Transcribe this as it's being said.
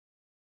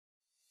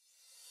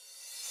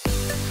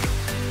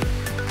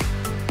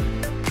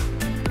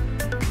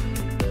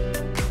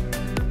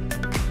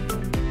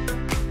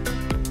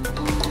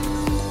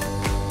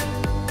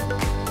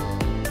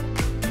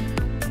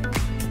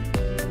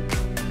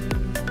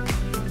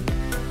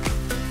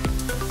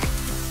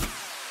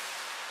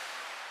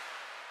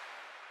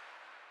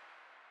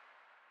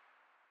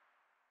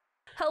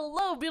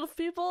Hello, beautiful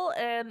people,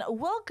 and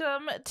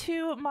welcome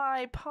to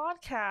my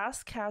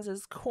podcast,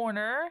 Kaz'S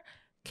Korner.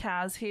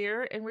 Kaz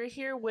here, and we're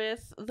here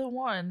with the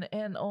one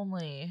and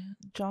only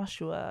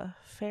Joshua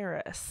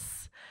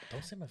Ferris.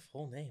 Don't say my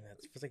full name.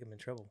 That feels like I'm in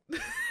trouble.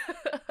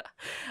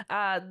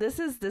 This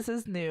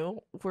is new.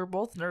 We're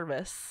both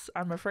nervous.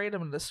 I'm afraid I'm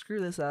going to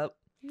screw this up.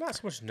 I'm not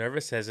so much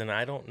nervous as in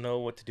I don't know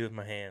what to do with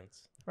my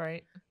hands.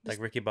 Right?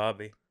 Like Ricky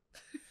Bobby.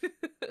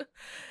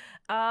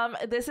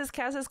 This is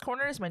Kaz'S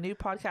Korner. It's my new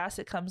podcast.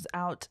 It comes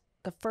out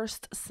the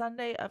first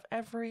Sunday of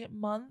every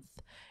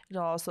month.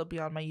 It'll also be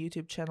on my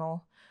YouTube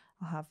channel.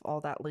 I'll have all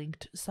that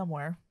linked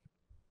somewhere.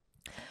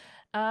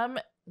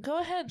 Go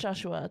ahead,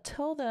 Joshua.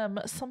 Tell them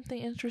something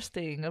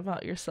interesting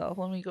about yourself.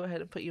 Let me go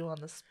ahead and put you on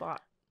the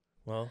spot.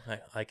 Well,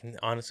 I can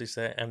honestly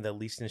say I'm the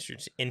least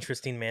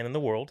interesting man in the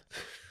world.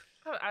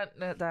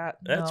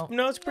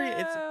 It's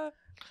pretty.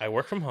 I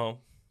work from home.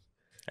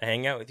 I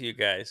hang out with you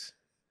guys.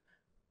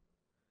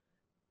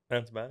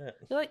 That's about it.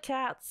 You like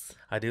cats.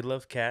 I do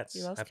love cats.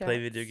 I play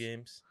video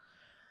games.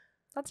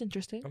 That's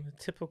interesting. I'm a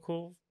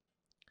typical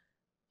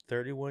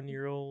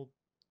 31-year-old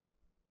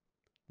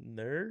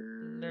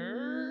nerd.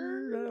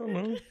 I don't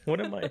know.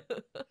 What am I?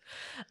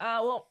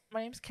 Well,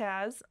 my name's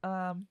Kaz.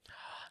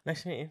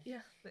 Nice to meet you.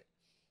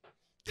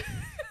 Yeah.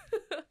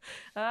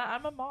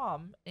 I'm a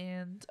mom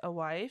and a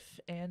wife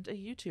and a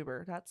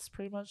YouTuber. That's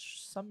pretty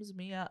much sums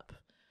me up.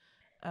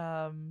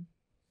 Yeah,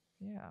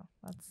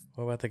 that's.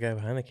 What about the guy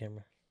behind the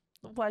camera?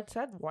 Well, I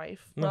said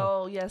wife. No.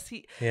 Oh, yes.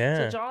 Yeah.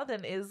 So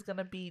Jonathan is going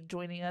to be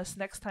joining us.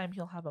 Next time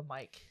he'll have a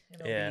mic.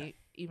 And it'll be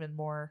even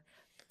more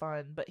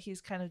fun. But he's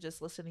kind of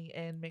just listening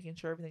in, making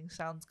sure everything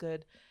sounds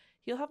good.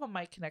 He'll have a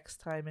mic next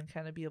time and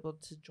kind of be able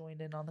to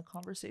join in on the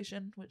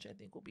conversation, which I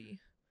think will be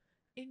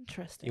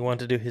interesting. You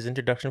want to do his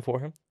introduction for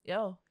him?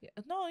 Yo, yeah.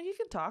 No, you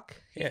can talk.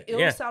 Yeah,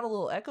 It'll sound a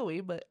little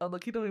echoey, but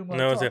look, he doesn't even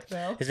want to talk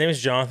now. His name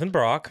is Jonathan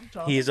Brock.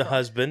 He is a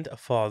husband, a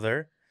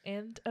father.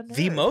 And a nerd.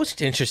 The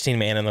most interesting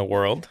man in the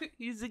world.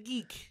 He's a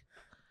geek.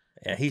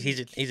 Yeah, he's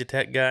a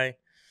tech guy.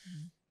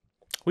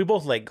 We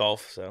both like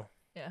golf, so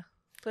yeah,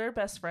 they're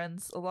best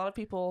friends. A lot of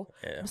people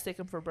mistake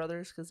them for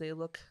brothers because they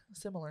look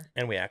similar,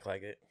 and we act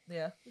like it.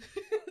 Yeah,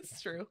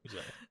 it's true.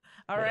 Exactly.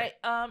 All right,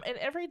 and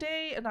every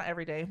day, not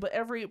every day, but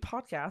every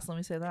podcast. Let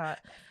me say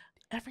that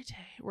every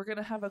day we're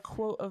gonna have a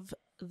quote of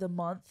the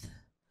month,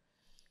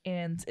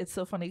 and it's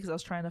so funny because I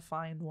was trying to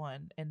find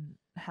one and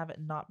have it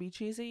not be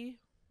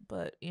cheesy.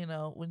 But, you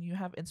know, when you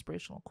have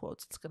inspirational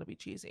quotes, it's going to be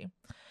cheesy.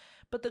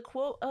 But the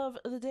quote of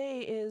the day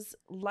is,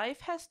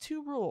 life has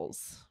 2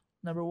 rules.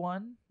 Number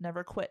 1,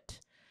 never quit.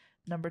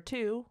 Number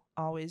 2,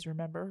 always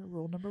remember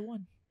rule number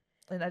 1.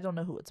 And I don't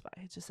know who it's by.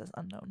 It just says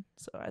unknown.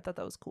 So I thought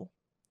that was cool.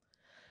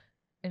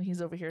 And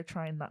he's over here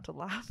trying not to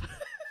laugh.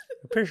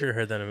 I'm pretty sure I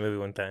heard that in a movie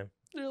one time.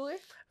 Really?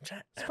 It's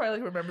probably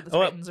like Remember the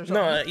Titans or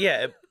something. No,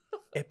 yeah.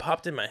 It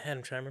popped in my head.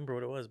 I'm trying to remember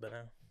what it was, but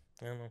I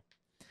don't know.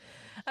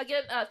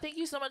 Again, thank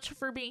you so much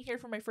for being here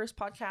for my first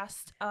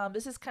podcast.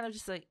 This is kind of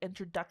just an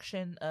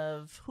introduction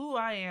of who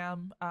I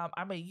am.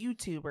 I'm a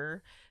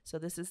YouTuber, so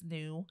this is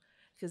new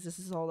because this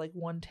is all like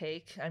one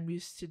take. I'm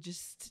used to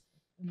just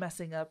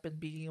messing up and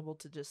being able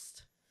to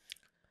just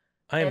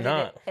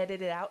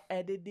edit it out.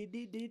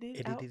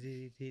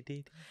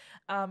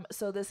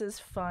 So this is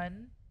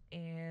fun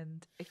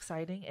and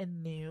exciting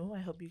and new. I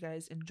hope you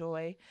guys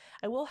enjoy.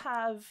 I will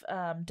have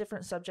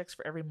different subjects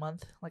for every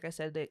month. Like I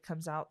said, it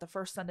comes out the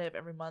first Sunday of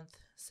every month,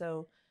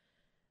 so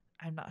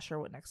I'm not sure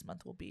what next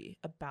month will be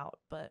about,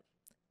 but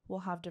we'll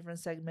have different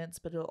segments,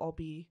 but it'll all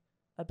be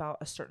about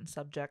a certain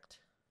subject.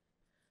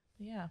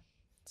 Yeah.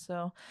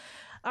 So,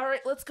 all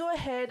right, let's go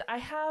ahead. I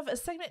have a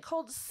segment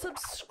called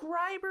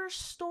Subscriber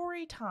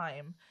Story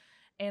Time,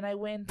 and I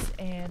went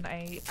and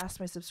I asked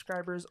my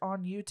subscribers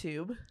on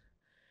YouTube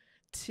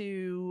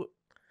to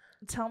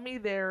tell me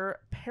their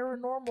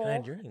paranormal. Can I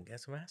drink?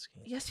 That's what I'm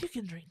asking. Yes, you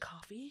can drink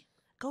coffee.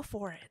 Go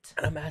for it.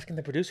 And I'm asking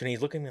the producer, and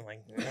he's looking at me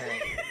like,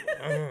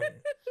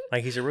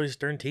 like he's a really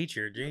stern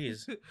teacher.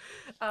 Jeez.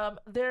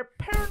 Their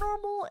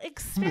paranormal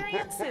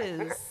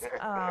experiences.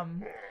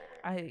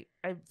 I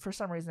for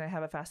some reason I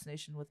have a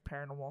fascination with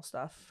paranormal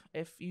stuff.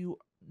 If you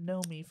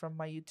know me from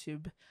my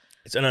YouTube,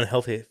 it's an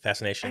unhealthy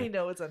fascination. I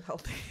know it's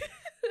unhealthy.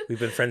 We've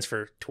been friends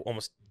for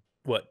almost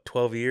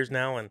 12 years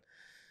now, and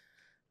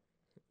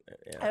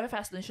I have a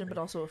fascination, but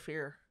also a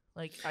fear.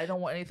 Like, I don't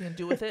want anything to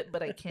do with it,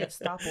 but I can't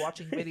stop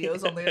watching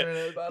videos on the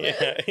internet about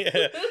it.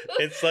 Yeah.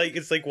 It's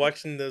like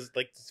watching those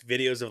like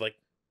videos of like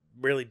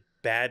really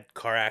bad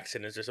car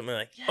accidents or something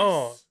like. Yes.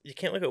 Oh, you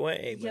can't look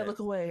away. You can't look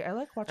away. I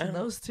like watching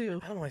those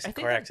too. I don't know why I say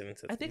car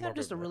accidents. I think I'm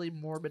just a really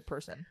morbid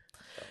person.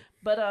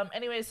 But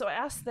anyway, so I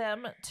asked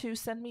them to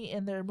send me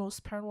in their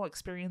most paranormal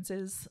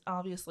experiences.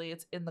 Obviously,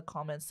 it's in the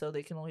comments, so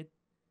they can only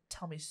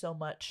tell me so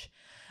much.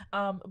 But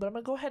I'm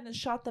gonna go ahead and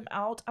shout them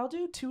out. I'll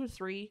do 2 or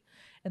 3,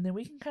 and then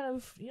we can kind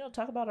of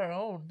talk about our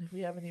own if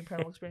we have any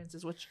paranormal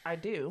experiences, which I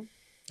do.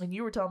 And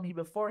you were telling me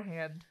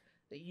beforehand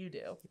that you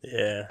do.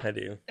 Yeah, I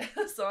do.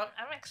 So I'm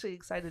actually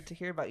excited to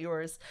hear about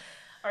yours.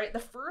 All right, the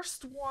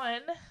first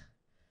one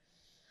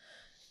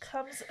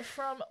comes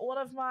from one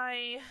of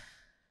my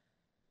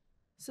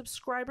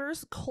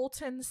Subscribers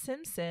Colton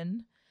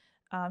Simpson.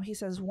 He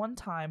says, one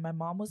time my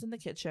mom was in the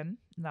kitchen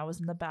and I was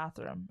in the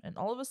bathroom, and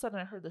all of a sudden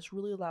I heard this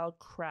really loud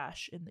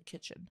crash in the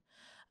kitchen.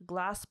 A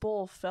glass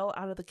bowl fell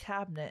out of the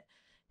cabinet,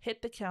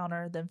 hit the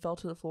counter, then fell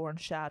to the floor and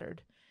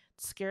shattered.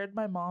 It scared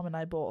my mom and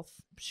I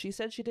both. She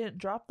said she didn't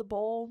drop the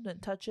bowl,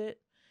 didn't touch it.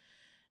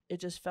 It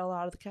just fell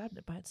out of the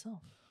cabinet by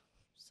itself.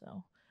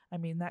 So, I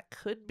mean, that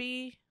could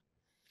be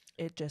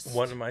it just...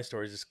 One of my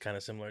stories is kind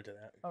of similar to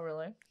that. Oh,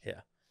 really?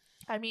 Yeah.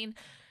 I mean...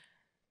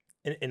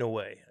 In a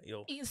way,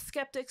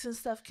 skeptics and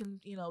stuff can,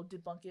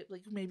 debunk it.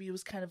 Like, maybe it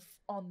was kind of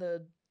on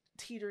the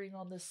teetering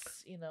on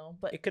this,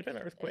 but it could have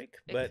been an earthquake.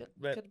 It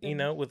but you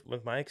know,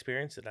 with my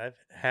experience that I've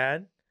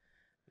had,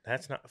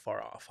 that's not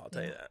far off. I'll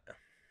tell you that.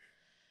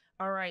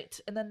 All right,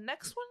 and the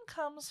next one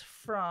comes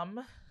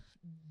from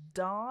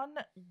Don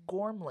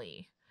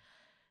Gormley,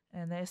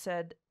 and they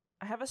said,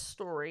 I have a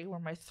story where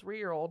my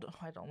 3-year-old,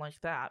 I don't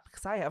like that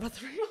because I have a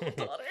 3-year-old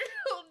daughter.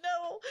 Oh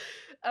no.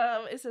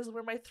 It says,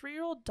 where my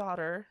 3-year-old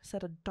daughter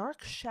said a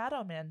dark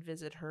shadow man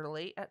visited her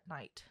late at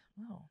night.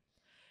 Oh.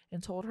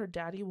 And told her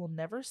daddy will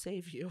never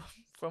save you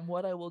from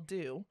what I will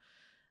do.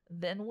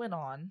 Then went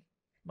on,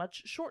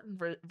 much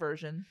shortened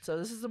version. So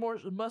this is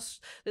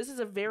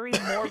a very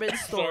morbid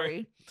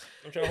story.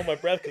 I'm trying to hold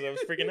my breath because I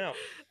was freaking out.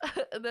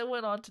 And then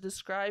went on to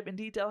describe in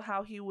detail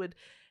how he would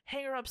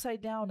hang her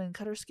upside down and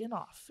cut her skin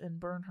off and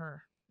burn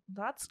her.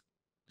 That's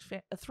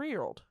a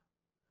 3-year-old.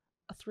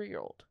 A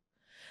 3-year-old.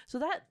 So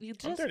that you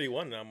just... I'm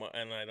 31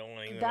 and I don't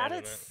want to even that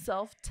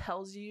itself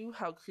tells you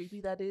how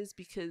creepy that is,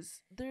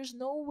 because there's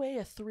no way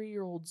a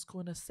 3-year-old's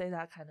going to say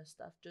that kind of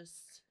stuff.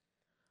 Just...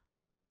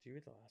 Do you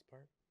read the last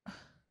part?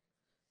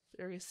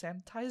 Very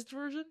sanitized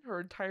version.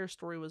 Her entire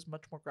story was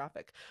much more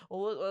graphic.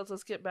 Well,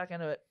 let's get back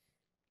into it.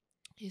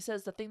 He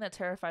says the thing that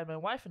terrified my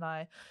wife and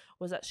I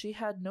was that she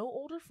had no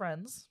older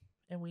friends,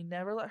 and we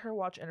never let her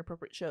watch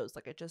inappropriate shows,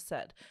 like I just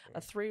said. A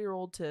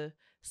 3-year-old to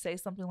say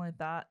something like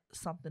that,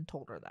 something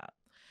told her that.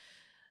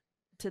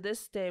 To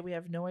this day, we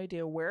have no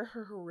idea where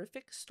her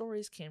horrific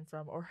stories came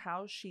from or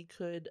how she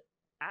could,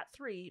 at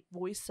 3,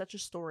 voice such a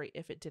story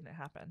if it didn't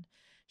happen.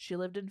 She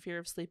lived in fear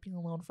of sleeping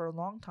alone for a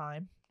long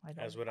time.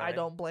 I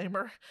don't blame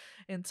her.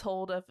 And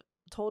told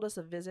us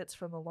of visits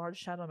from the large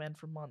shadow man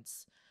for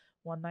months.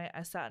 One night,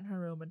 I sat in her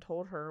room and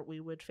told her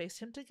we would face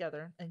him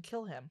together and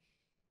kill him.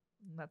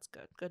 That's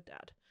good. Good,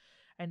 Dad.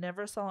 I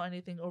never saw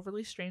anything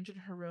overly strange in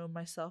her room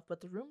myself, but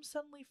the room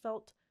suddenly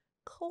felt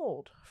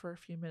cold for a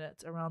few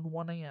minutes around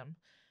 1 a.m.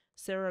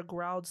 Sarah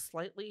growled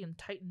slightly and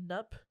tightened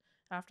up.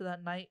 After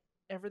that night,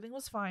 everything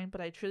was fine, but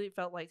I truly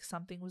felt like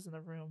something was in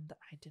the room that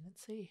I didn't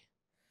see.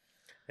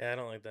 Yeah, I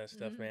don't like that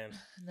stuff, man.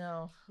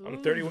 No. Ooh.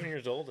 I'm 31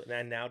 years old, and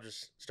I now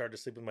just started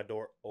to sleep with my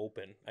door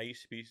open. I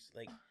used to be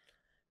like,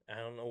 I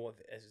don't know what,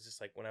 it's just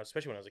like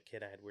especially when I was a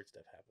kid, I had weird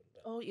stuff happen.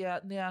 But. Oh,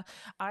 yeah.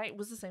 I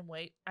was the same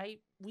way.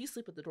 We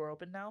sleep with the door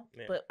open now,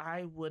 but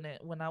I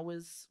wouldn't when I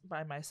was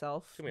by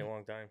myself. It took me a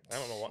long time. I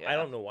don't know why. Yeah. I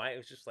don't know why. It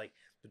was just like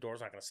the door's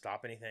not going to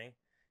stop anything.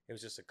 It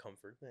was just a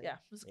comfort thing. Yeah, it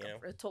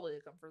was totally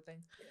a comfort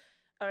thing.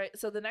 All right,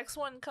 so the next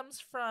one comes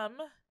from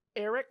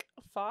Eric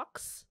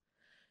Fox.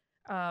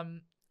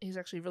 He's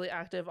actually really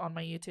active on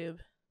my YouTube.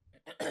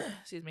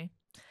 Excuse me.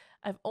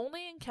 I've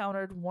only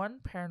encountered one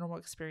paranormal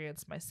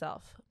experience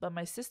myself, but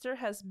my sister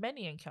has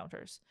many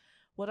encounters.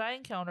 What I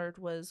encountered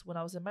was when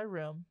I was in my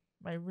room.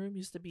 My room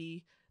used to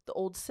be the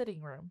old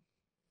sitting room.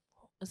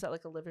 Is that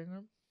like a living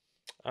room?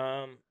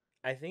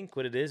 I think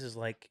what it is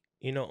like,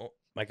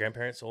 my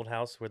grandparents' old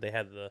house where they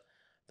had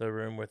the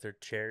room with their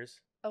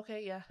chairs.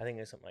 Okay, yeah. I think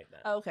it's something like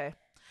that. Okay.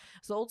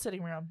 It's the old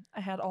sitting room.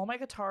 I had all my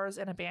guitars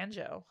and a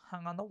banjo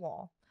hung on the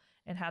wall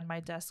and had my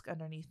desk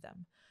underneath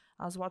them.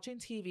 I was watching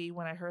TV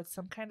when I heard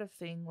some kind of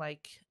thing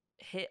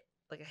hit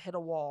a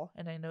wall,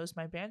 and I noticed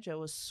my banjo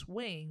was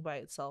swinging by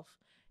itself,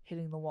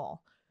 hitting the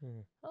wall.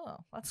 Oh,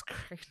 that's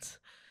great.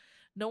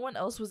 No one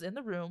else was in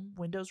the room.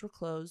 Windows were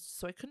closed,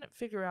 so I couldn't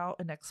figure out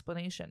an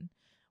explanation.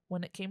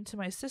 When it came to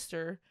my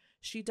sister,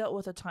 she dealt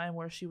with a time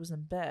where she was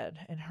in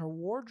bed and her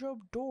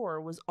wardrobe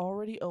door was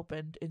already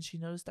opened, and she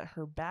noticed that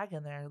her bag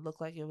in there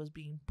looked like it was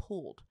being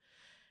pulled.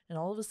 And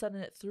all of a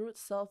sudden it threw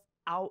itself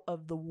out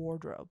of the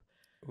wardrobe.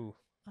 Ooh.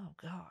 Oh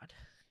God.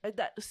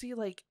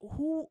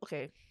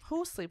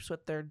 Who sleeps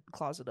with their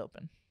closet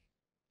open?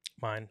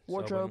 Mine.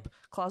 Wardrobe,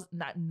 closet,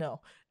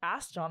 no.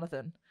 Ask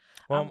Jonathan.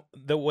 Well,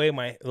 the way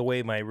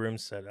my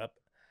room's set up,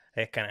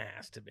 it kind of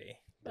has to be.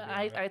 But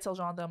I tell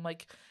Jonathan, I'm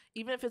like,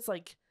 even if it's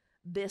like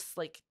this,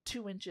 like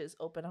 2 inches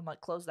open, I'm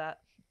like, close that.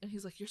 And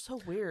he's like, you're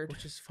so weird.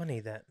 Which is funny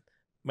that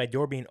my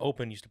door being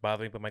open used to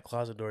bother me, but my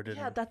closet door didn't.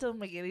 Yeah, that doesn't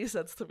make any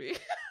sense to me.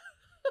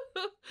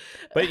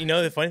 But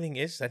the funny thing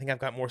is, I think I've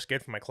got more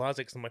scared from my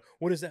closet because I'm like,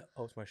 what is that?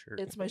 Oh, it's my shirt.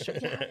 It's my shirt.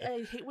 Yeah,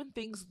 I hate when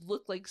things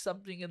look like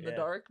something in the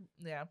dark.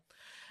 Yeah.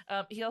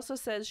 He also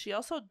says she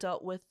also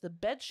dealt with the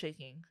bed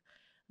shaking.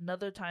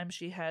 Another time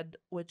she had,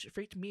 which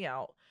freaked me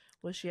out,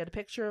 was she had a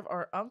picture of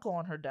our uncle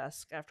on her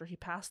desk after he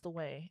passed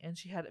away, and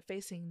she had it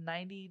facing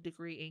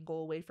 90-degree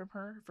angle away from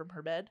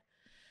her bed.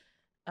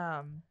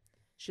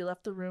 She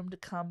left the room to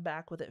come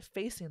back with it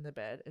facing the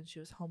bed, and she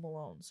was home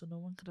alone, so no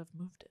one could have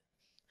moved it.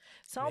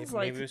 Sounds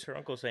maybe it was her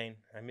uncle saying,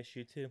 "I miss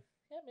you too."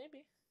 Yeah,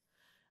 maybe.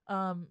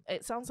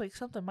 It sounds like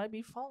something might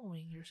be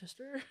following your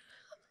sister.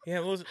 Yeah,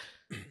 well,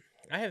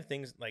 I have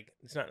things like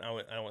it's not. I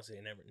don't want to say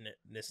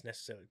this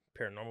necessarily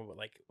paranormal, but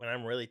like when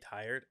I'm really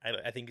tired,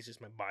 I think it's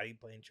just my body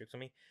playing tricks on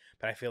me.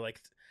 But I feel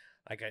like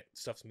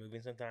stuff's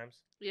moving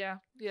sometimes. Yeah,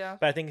 yeah.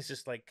 But I think it's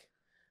just like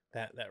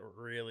that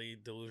really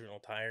delusional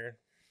tired.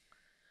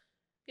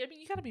 Yeah, I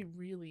mean you gotta be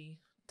really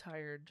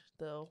tired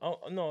though.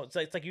 Oh no, it's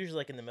like usually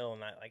like in the middle of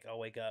the night, like I'll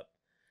wake up,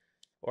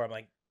 or I'm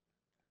like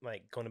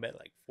going to bed at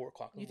like 4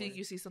 o'clock. You think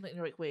you see something and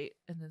you're like, wait,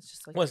 and then it's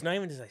just like. Well, it's not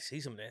even just I see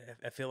something.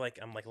 I feel like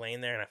I'm like laying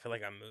there and I feel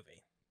like I'm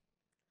moving.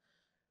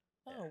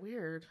 Oh, yeah.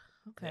 Weird.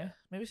 Okay, yeah.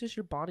 Maybe it's just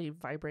your body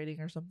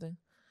vibrating or something.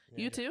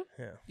 Yeah, you too?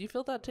 Yeah. Do you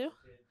feel that too?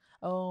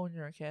 Oh, when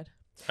you're a kid.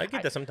 I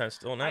get that sometimes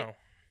still now.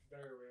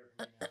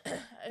 It's,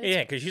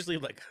 yeah, because usually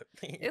like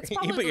it's you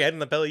put your head in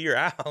the belly, you're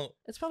out.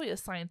 It's probably a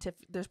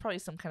scientific. There's probably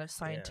some kind of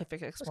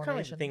scientific explanation. It's kind of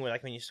like the thing where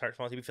like when you start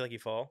falling asleep, you feel like you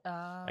fall.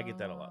 I get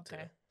that a lot too.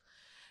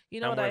 You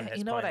know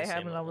what I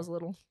had when I was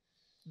little?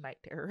 Night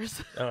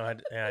terrors. Oh,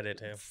 I did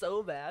too.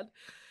 So bad.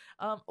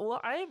 Well,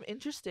 I am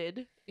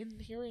interested in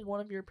hearing one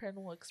of your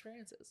paranormal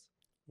experiences.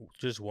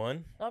 Just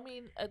one? I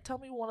mean, tell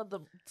me one of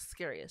the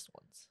scariest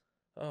ones.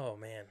 Oh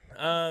man,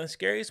 the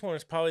scariest one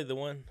is probably the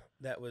one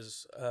that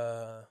was,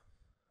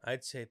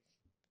 I'd say,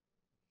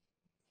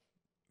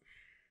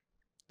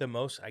 the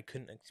most I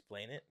couldn't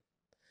explain it.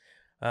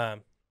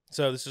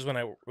 So this is when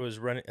I was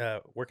working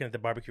at the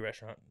barbecue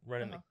restaurant,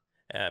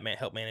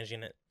 help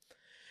managing it,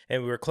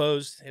 and we were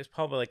closed. It was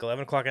probably like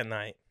 11 o'clock at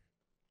night.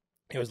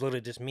 It was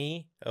literally just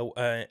me,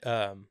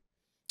 a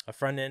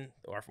friend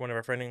or one of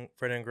our friend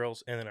and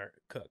girls, and then our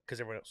cook,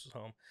 because everyone else was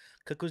home.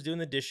 Cook was doing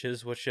the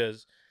dishes, which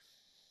is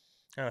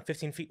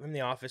 15 feet from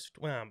the office,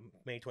 well,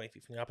 maybe 20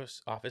 feet from the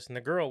office, and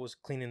the girl was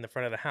cleaning the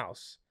front of the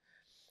house.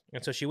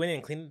 And so she went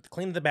in and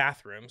cleaned the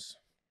bathrooms,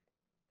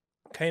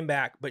 came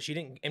back, but she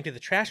didn't empty the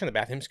trash in the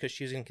bathrooms because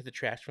she was going to get the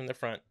trash from the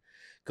front,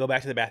 go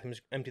back to the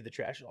bathrooms, empty the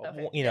trash,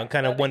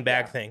 kind of one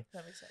bag thing.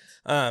 That makes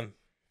sense.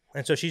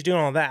 And so she's doing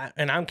all that,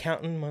 and I'm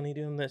counting money,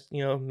 doing this,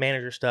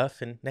 manager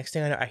stuff, and next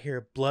thing I know, I hear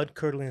a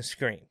blood-curdling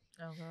scream.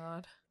 Oh,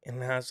 God. And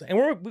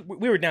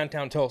we were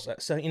downtown Tulsa,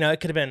 so, it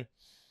could have been,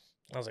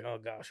 I was like, oh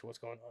gosh, what's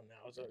going on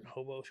now? Is a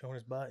hobo showing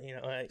his butt?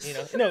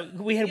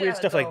 We had weird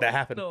stuff like that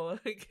happen. No,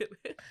 I get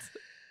it.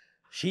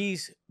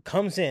 She's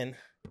comes in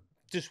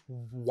just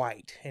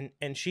white,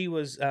 and she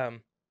was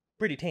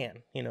pretty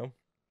tan,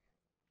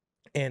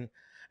 And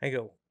I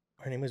go,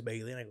 her name is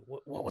Bailey, and I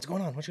go, what's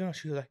going on? What's going on?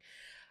 She was like,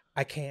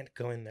 I can't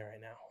go in there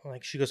right now.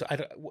 Like, she goes,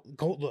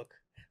 go look.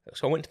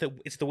 So I went to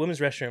it's the women's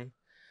restroom.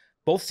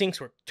 Both sinks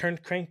were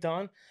cranked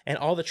on, and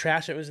all the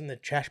trash that was in the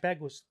trash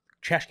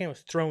can was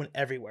thrown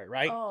everywhere,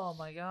 right? Oh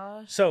my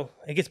gosh. So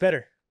it gets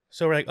better.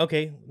 So we're like,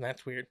 okay,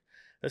 that's weird.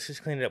 Let's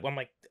just clean it up. I'm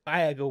like,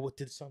 I go, what,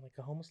 did it sound like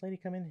a homeless lady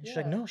come in? And she's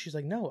like, no. She's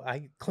like, no,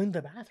 I cleaned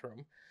the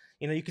bathroom.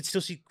 You could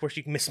still see where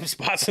she missed some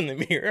spots in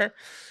the mirror.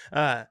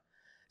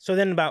 So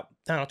then about,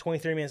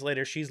 23 minutes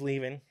later, she's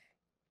leaving.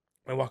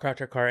 I walk out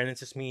to her car, and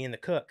it's just me and the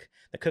cook.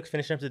 The cook's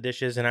finishing up the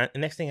dishes, and the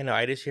next thing I know,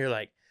 I just hear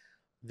like,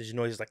 there's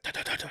noises like,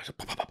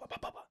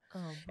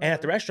 and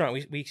at the restaurant,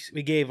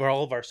 we gave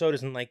all of our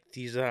sodas in like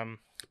these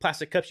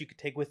plastic cups you could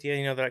take with you.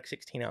 They're like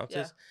 16 ounces.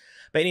 Yeah.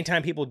 But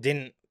anytime people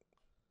didn't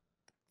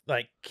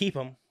like keep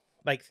them,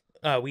 like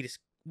we just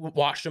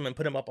washed them and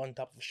put them up on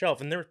top of a shelf,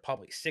 and there was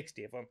probably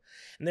 60 of them,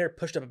 and they were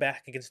pushed up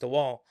back against the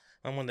wall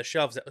on one of the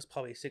shelves that was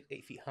probably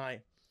 8 feet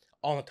high,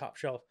 on the top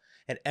shelf,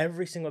 and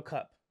every single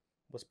cup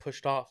was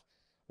pushed off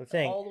the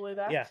thing all the way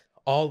back. Yeah.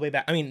 All the way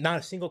back. I mean, not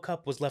a single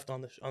cup was left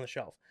on the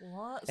shelf.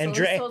 What? And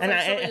Dre,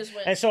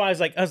 and so I was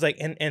like,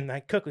 and my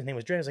cook, his name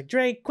was Dre. I was like,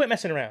 Dre, quit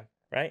messing around,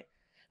 right?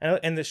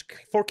 And there's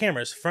 4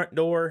 cameras, front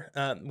door.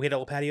 We had a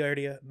little patio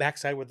area,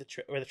 backside where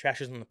the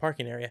trash is in the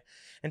parking area,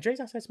 and Dre's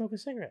outside smoking a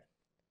cigarette.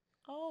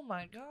 Oh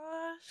my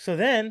gosh. So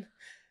then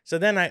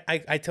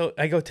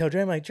I go tell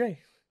Dre, I'm like, Dre,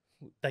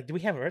 like, do we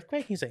have an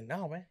earthquake? He's like,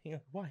 no, man.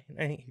 Why?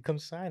 And he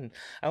comes inside, and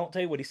I won't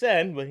tell you what he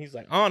said, but he's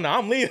like, oh no,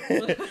 I'm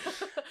leaving.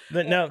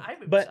 But no,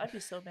 I'd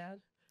be so mad.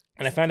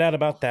 And I found out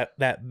about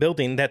that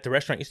building that the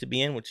restaurant used to be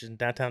in, which is in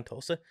downtown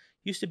Tulsa,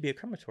 used to be a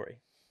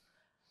crematory.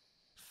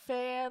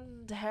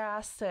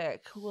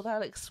 Fantastic. Well,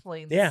 that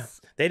explains. Yeah,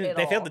 they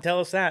failed to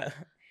tell us that.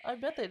 I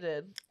bet they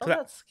did. Oh,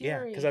 that's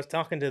scary. Yeah, because I was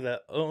talking to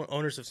the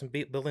owners of some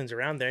buildings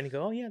around there, and he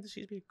go, "Oh yeah, this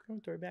used to be a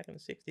crematory back in the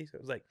 '60s." I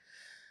was like,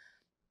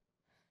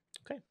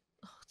 "Okay."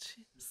 Oh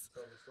jeez.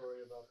 Tell the story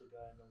about the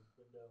guy in the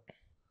window,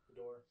 the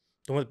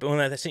door. The one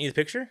that sent you the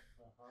picture.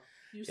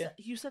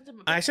 You sent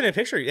him. I sent a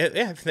picture. Yeah,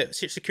 the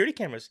security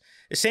cameras.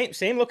 The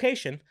same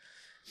location.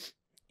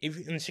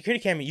 If in the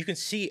security camera, you can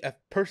see a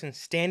person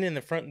standing in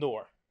the front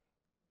door,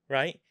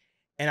 right?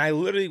 And I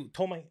literally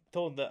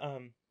told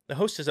the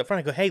hostess up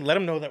front. I go, hey, let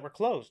them know that we're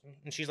closed.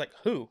 And she's like,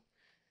 who?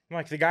 I'm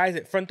like, the guys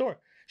at front door.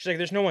 She's like,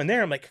 there's no one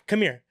there. I'm like,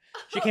 come here.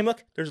 She came,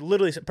 look. There's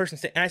literally a person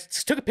standing. And I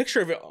took a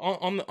picture of it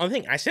on the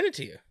thing. I sent it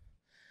to you.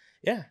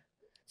 Yeah,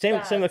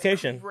 same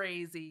location.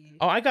 Crazy.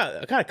 Oh, I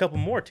got a couple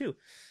more too.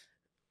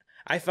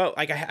 I felt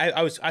like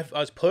I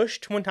was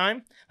pushed one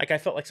time. Like I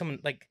felt like someone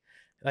like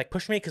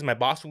pushed me because my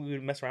boss, we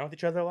would mess around with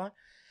each other a lot.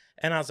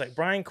 And I was like,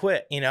 Brian,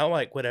 quit,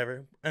 like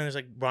whatever. And it was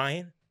like,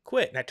 Brian,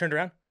 quit. And I turned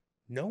around.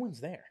 No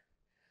one's there.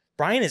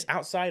 Brian is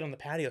outside on the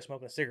patio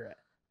smoking a cigarette.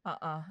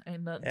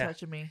 Ain't nothing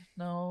touching me.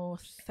 No,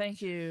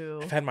 thank you.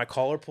 I've had my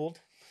collar pulled.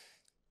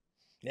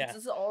 Yeah.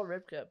 This is all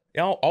rib grip.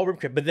 Yeah, all rib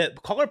grip. But the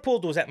collar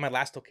pulled was at my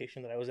last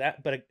location that I was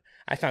at. But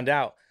I found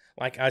out,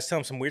 like, I was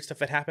telling some weird stuff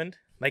that happened.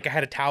 Like, I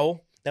had a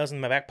towel that was in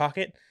my back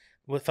pocket.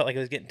 It felt like it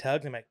was getting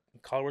tugged and my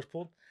collar was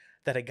pulled.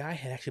 That a guy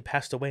had actually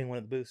passed away in one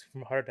of the booths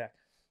from a heart attack.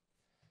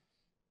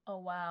 Oh,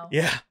 wow.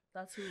 Yeah.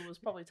 That's who was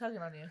probably tugging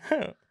on you.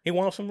 He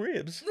wanted some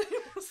ribs.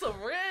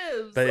 Some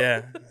ribs. But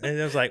yeah. And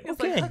it was like,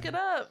 it's okay. like, hook it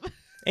up.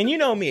 And you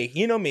know me,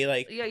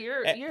 like yeah,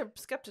 you're a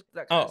skeptic.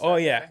 That kind of stuff, oh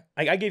yeah,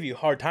 I give you a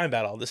hard time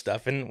about all this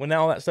stuff, and when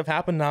all that stuff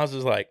happened, I was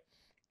just like,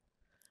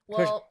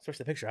 well, first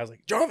the picture, I was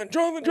like, Jonathan.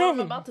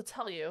 I'm about to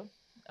tell you.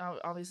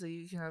 Obviously,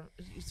 you can have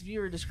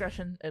viewer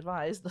discretion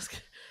advised. You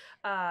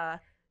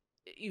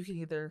can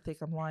either think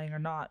I'm lying or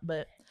not,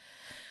 but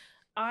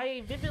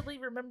I vividly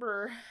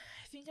remember.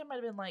 I think I might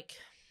have been like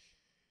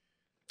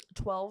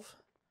 12,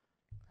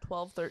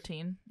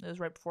 13. It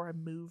was right before I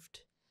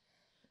moved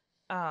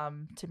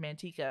to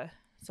Manteca.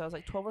 So I was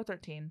like 12 or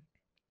 13.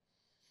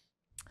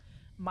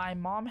 My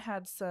mom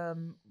had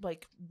some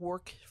like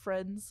work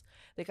friends.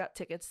 They got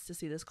tickets to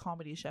see this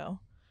comedy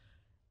show.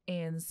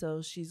 And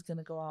so she's going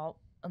to go out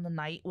on the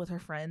night with her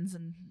friends.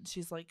 And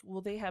she's like, well,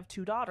 they have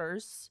 2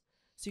 daughters.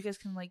 So you guys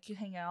can like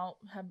hang out,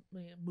 have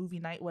a movie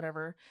night,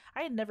 whatever.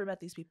 I had never met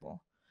these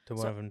people. Did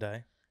one of them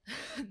die?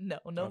 No,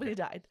 nobody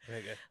died.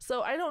 Very good.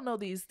 So I don't know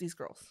these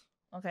girls.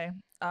 Okay.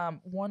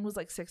 One was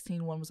like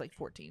 16, one was like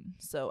 14.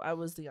 So I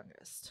was the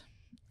youngest.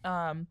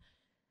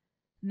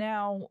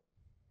 Now,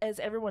 as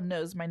everyone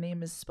knows, my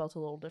name is spelled a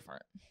little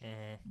different.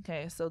 Mm-hmm.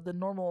 Okay, so the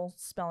normal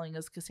spelling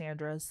is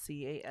Cassandra,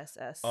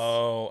 Cass.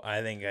 Oh,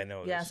 I think I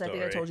know. Yes, I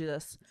think I told you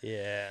this.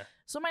 Yeah.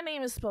 So my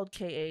name is spelled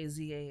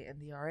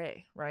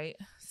Kazandra, right?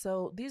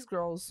 So these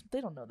girls, they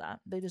don't know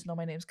that. They just know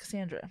my name's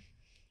Cassandra,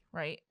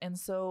 right? And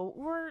so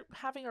we're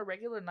having a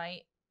regular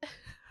night.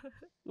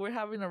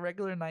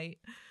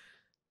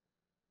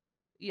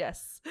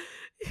 Yes,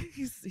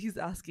 he's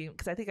asking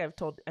because I think I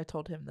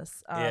told him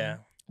this. Yeah.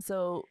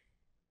 So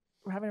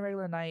we're having a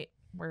regular night.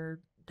 We're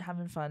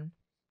having fun,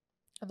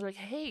 and they're like,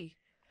 "Hey,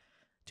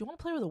 do you want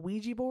to play with a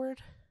Ouija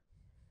board?"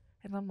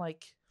 And I'm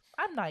like,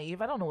 "I'm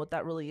naive. I don't know what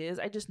that really is.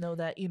 I just know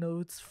that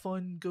it's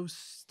fun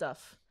ghost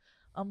stuff."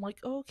 I'm like,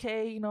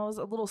 "Okay," I was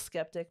a little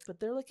skeptic, but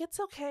they're like,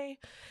 "It's okay."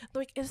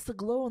 They're like, "It's the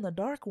glow in the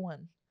dark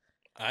one."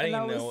 I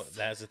didn't know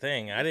that's the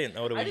thing. I didn't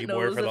know what a Ouija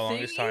board for the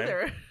longest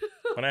time.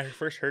 When I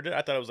first heard it,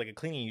 I thought it was like a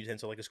cleaning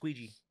utensil, like a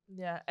squeegee.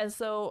 Yeah, and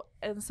so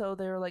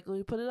they were like, well,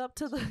 you put it up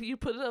to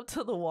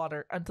the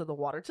water.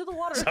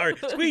 Sorry,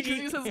 squeegee.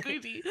 You said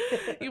squeegee.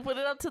 You put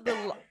it up to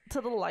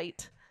the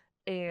light,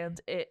 and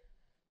it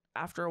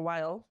after a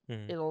while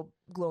it'll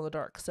glow in the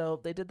dark.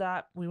 So they did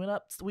that. We went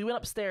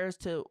upstairs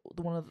to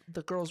one of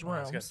the girls'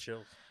 rooms. I got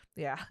chills.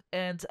 Yeah,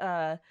 and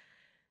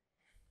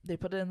they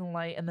put it in the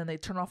light, and then they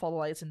turn off all the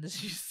lights, and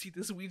just you see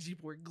this Ouija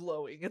board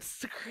glowing. It's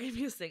the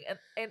creepiest thing.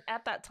 And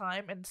at that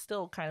time, and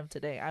still kind of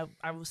today,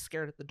 I was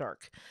scared at the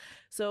dark.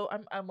 So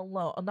I'm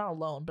alone. I'm not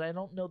alone, but I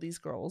don't know these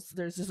girls.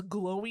 There's this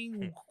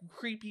glowing,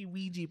 creepy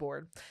Ouija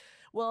board.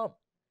 Well,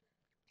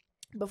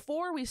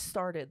 before we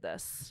started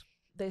this,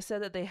 they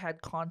said that they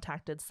had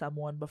contacted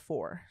someone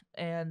before,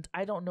 and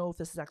I don't know if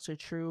this is actually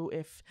true.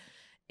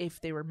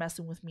 If they were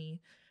messing with me,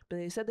 but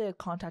they said they had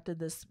contacted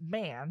this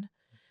man.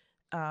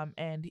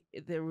 And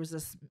there was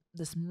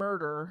this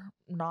murder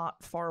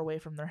not far away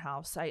from their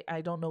house. I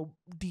don't know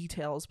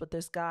details, but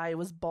this guy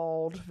was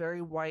bald,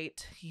 very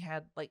white. He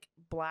had like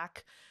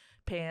black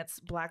pants,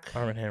 black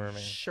Arm and Hammer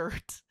Man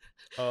shirt.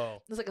 Oh,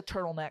 it was like a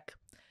turtleneck.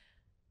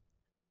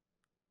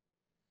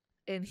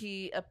 And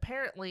he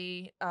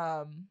apparently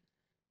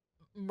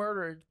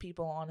murdered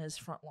people on his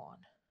front lawn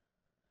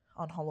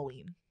on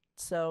Halloween.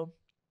 So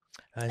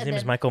his name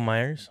is Michael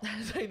Myers.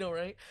 I know,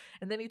 right?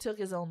 And then he took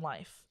his own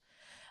life.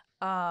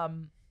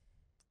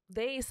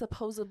 They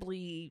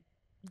supposedly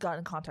got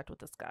in contact with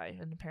this guy,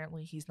 and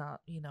apparently he's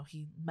not, he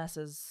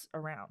messes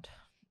around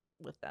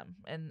with them,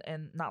 and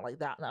not like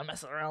that, not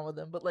messing around with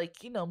them, but like,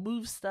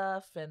 move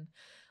stuff and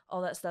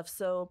all that stuff.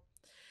 So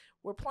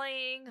we're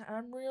playing.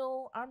 I'm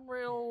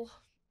real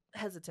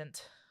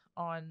hesitant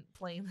on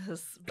playing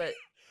this, but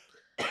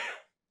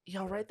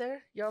y'all right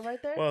there?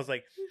 Well, it's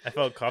like I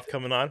felt a cough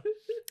coming on,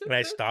 and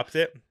I stopped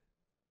it,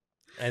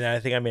 and I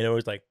think I made it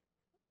was like.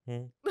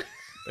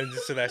 And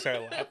so I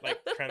started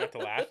trying not to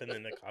laugh, and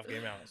then the cough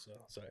came out. So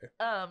sorry.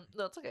 No,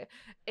 it's okay.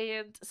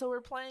 And so we're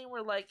playing.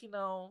 We're like,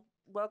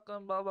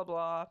 welcome, blah blah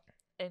blah,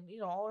 and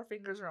all our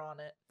fingers are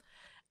on it.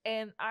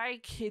 And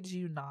I kid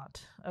you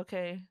not,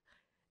 okay,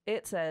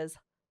 it says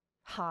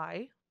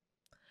hi,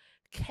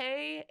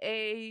 Kazandra.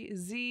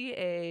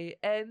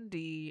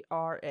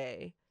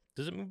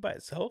 Does it move by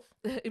itself?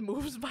 It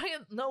moves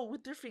no,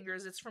 with your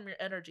fingers. It's from your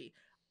energy.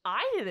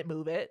 I didn't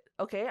move it.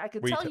 Okay, I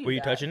could tell you. Were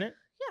you touching it?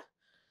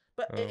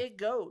 But it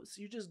goes.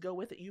 You just go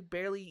with it.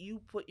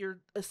 You put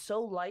it's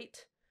so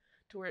light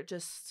to where it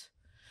just.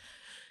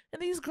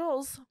 And these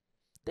girls,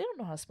 they don't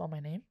know how to spell my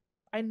name.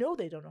 I know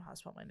they don't know how to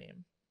spell my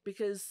name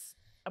because,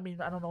 I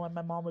mean, I don't know why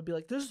my mom would be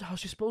like, this is how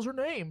she spells her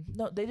name.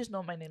 No, they just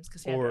know my name's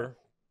Cassandra. Or,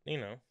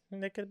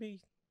 they could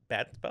be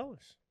bad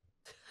spellers.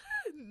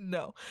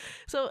 No.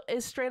 So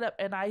it's straight up,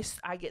 and I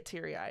get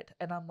teary-eyed,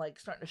 and I'm like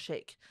starting to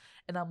shake,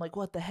 and I'm like,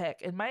 what the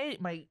heck? And my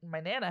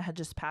Nana had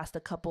just passed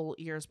a couple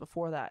years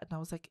before that, and I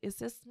was like, is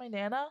this my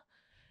Nana?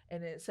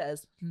 And it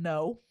says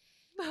no.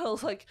 I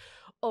was like,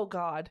 oh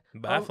God.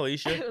 Bye,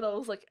 Felicia. And I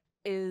was like,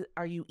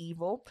 are you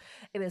evil?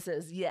 And it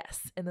says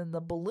yes. And then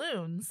the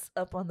balloons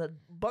up on the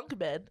bunk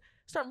bed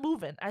start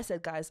moving. I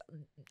said, guys,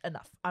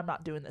 enough. I'm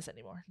not doing this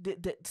anymore.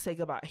 Say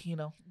goodbye,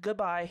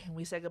 goodbye. And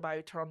we say goodbye.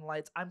 We turn on the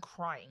lights. I'm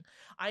crying.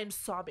 I'm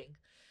sobbing.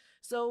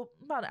 So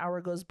about an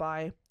hour goes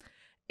by,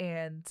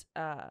 and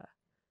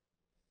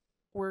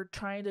we're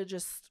trying to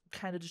just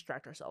kind of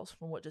distract ourselves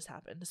from what just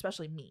happened,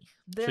 especially me.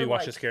 So you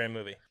watched a scary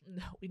movie?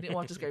 No, we didn't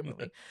watch a scary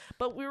movie.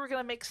 But we were going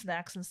to make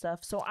snacks and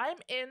stuff. So I'm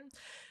in.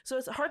 So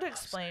it's hard to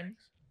explain.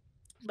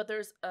 But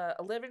there's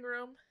a living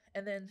room,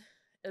 and then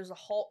there's a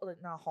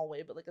not a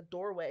hallway, but like a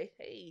doorway,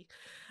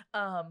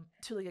 to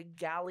like a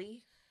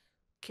galley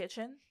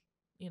kitchen.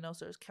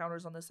 So there's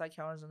counters on this side,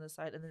 counters on this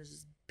side, and there's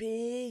this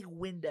big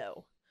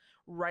window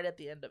right at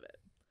the end of it.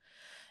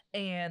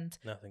 And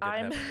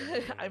I'm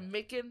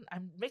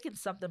making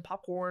something,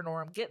 popcorn,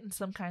 or I'm getting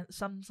some kind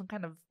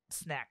of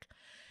snack,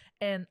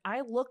 and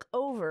I look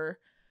over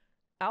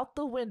out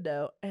the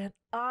window, and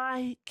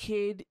I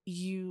kid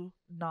you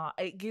not,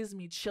 it gives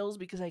me chills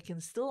because I can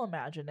still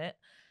imagine it.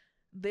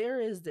 There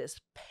is this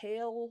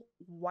pale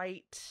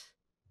white,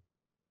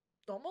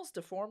 almost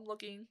deformed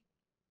looking,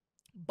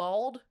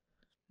 bald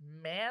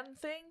man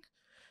thing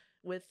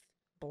with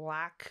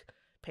black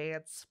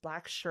pants,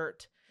 black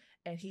shirt,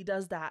 and he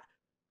does that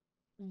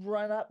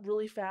run up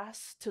really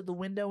fast to the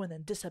window and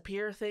then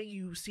disappear thing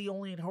you see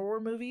only in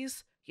horror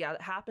movies. Yeah,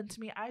 that happened to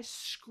me. I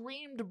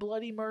screamed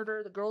bloody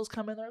murder. The girls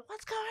come in, they're like,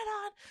 what's going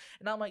on?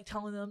 And I'm like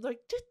telling them, they're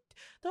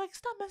like,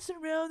 stop messing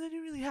around. It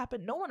didn't really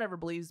happen. No one ever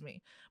believes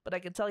me. But I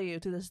can tell you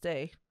to this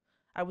day,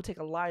 I would take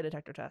a lie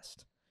detector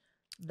test.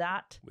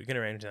 We can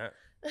arrange that.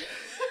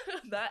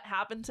 That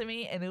happened to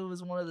me, and it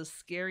was one of the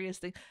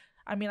scariest things.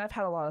 I mean, I've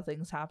had a lot of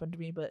things happen to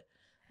me, but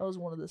that was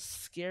one of the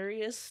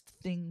scariest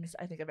things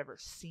I think I've ever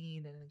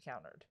seen and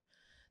encountered.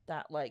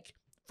 That, like,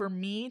 for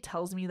me,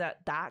 tells me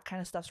that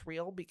kind of stuff's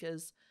real,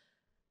 because,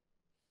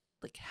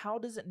 like, how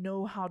does it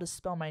know how to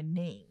spell my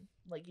name?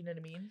 Like, you know what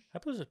I mean? I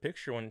posted a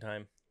picture one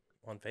time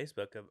on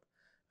Facebook of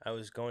we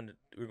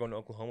were going to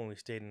Oklahoma, and we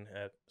stayed in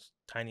a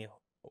tiny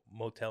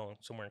motel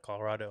somewhere in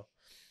Colorado,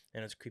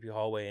 and it's a creepy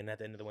hallway, and at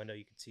the end of the window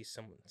you could see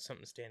something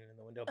standing in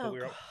the window, but we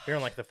were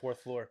on like the 4th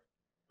floor.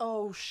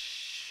 Oh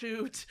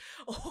shoot!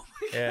 Oh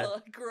my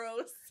God,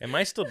 gross. It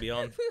might still be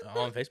on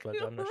Facebook.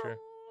 I'm not sure.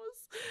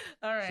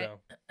 All right,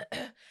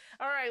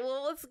 all right.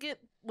 Well, let's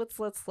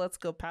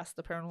go past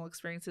the paranormal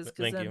experiences,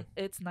 because then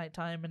it's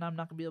nighttime and I'm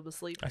not gonna be able to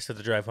sleep. I still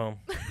have to drive home.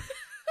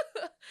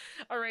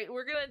 All right,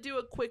 we're gonna do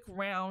a quick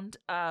round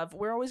of.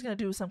 We're always gonna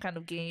do some kind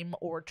of game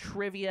or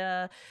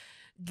trivia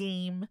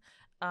game.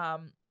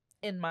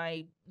 In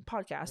my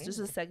podcast, just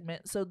a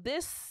segment. So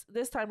this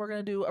time we're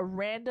gonna do a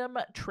random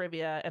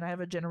trivia, and I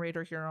have a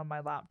generator here on my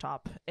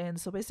laptop. And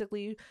so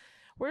basically,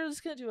 we're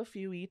just gonna do a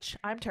few each.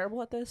 I'm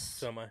terrible at this.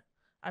 So am I.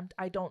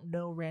 I don't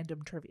know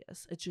random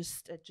trivias. It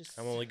just.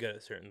 I'm only good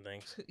at certain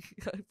things.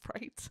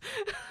 Right.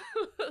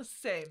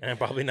 Same. And I'm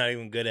probably not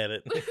even good at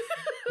it.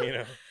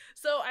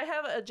 So I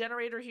have a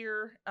generator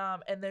here,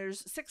 and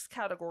there's 6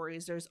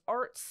 categories. There's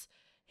arts,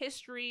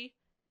 history,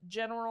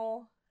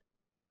 general,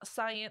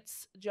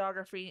 science,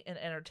 geography, and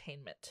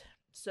entertainment.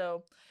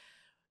 So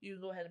you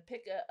can go ahead and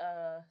pick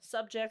a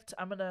subject.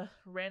 I'm gonna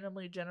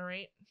randomly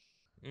generate,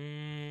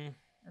 and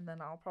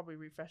then I'll probably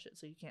refresh it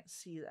so you can't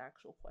see the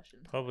actual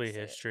question. Probably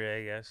history,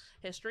 I guess.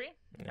 History?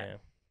 Okay. Yeah.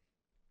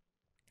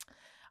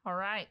 All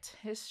right,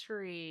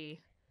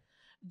 history.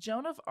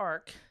 Joan of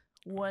Arc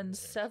won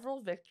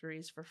several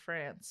victories for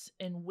France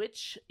in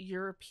which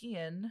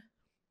European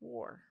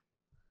war?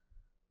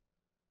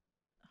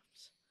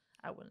 Oops.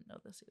 I wouldn't know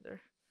this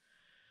either.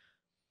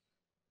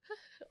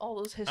 All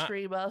those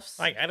history buffs.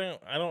 I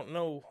don't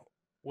know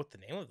what the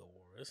name of the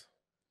war is.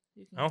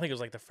 I don't think it was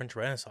like the French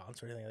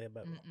Renaissance or anything like that.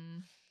 But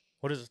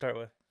what does it start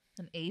with?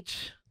 An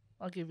H.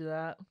 I'll give you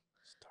that.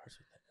 Starts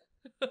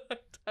with that.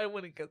 I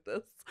wouldn't get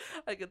this.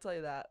 I can tell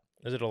you that.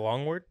 Is it a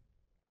long word?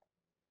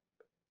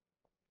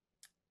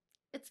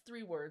 It's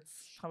 3 words.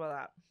 How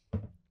about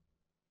that?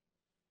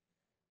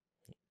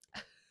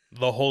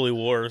 The Holy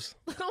Wars.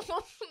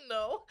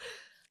 No.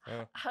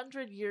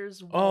 100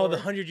 Years War. Oh, the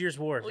 100 Years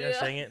War. Yeah,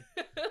 dang it.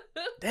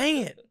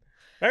 Dang it.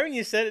 Right when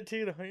you said it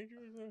too, the 100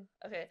 Years War.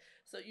 Okay,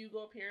 so you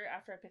go up here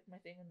after I pick my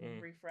thing and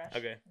then refresh.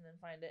 Okay. And then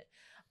find it.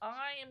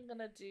 I am going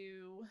to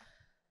do...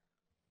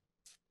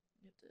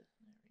 There we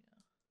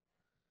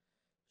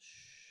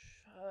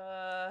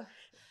go.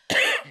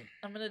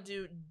 I'm going to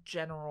do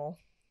general.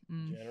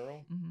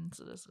 General?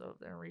 So just go up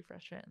there and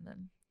refresh it and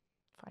then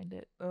Find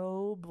it.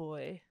 Oh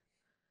boy.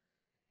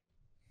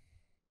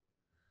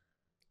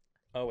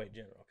 Oh wait,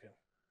 general. Okay.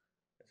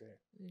 That's right.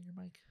 Your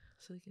mic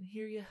so they can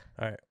hear you.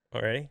 All right.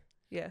 All ready?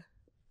 Yeah.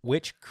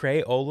 Which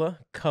Crayola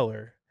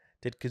color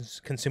did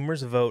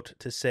consumers vote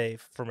to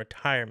save from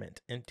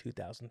retirement in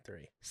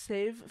 2003?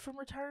 Save from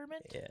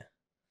retirement? Yeah.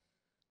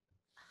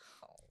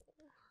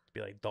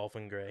 Be like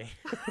dolphin gray.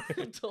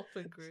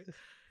 Dolphin gray.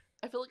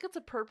 I feel like it's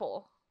a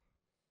purple.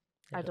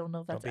 Yeah, I don't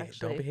know if that's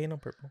actually. Don't be hating on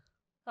purple.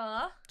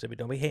 Huh? So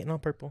don't be hating on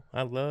purple.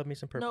 I love me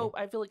some purple. No,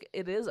 I feel like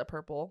it is a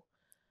purple.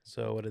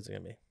 So what is it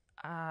gonna be?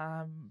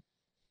 I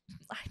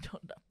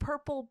don't know.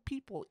 Purple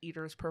people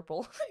eaters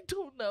purple. I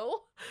don't know.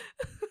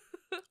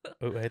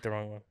 Oh, I hit the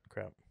wrong one.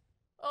 Crap.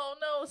 Oh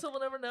no, so we'll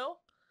never know.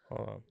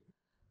 Hold on.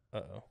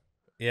 Uh-oh.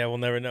 Yeah, we'll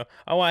never know.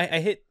 Oh, I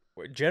hit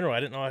general. I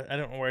didn't know. I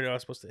don't know where I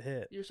was supposed to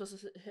hit. You're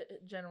supposed to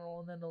hit general,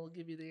 and then it'll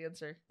give you the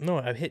answer. No,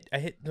 I hit.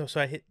 No, so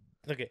I hit.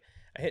 Okay,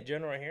 I hit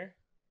general right here,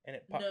 and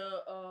it popped. No,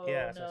 oh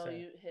yeah, no,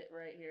 you hit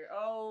right here.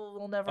 Oh,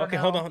 we'll never. Okay,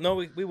 know. hold on. No,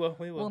 we will.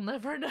 We'll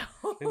never know.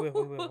 We will.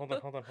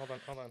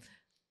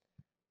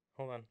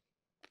 Hold on.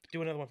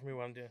 Do another one for me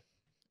while I'm doing.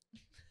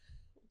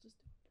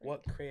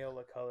 What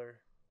Crayola color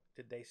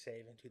did they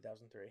save in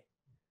 2003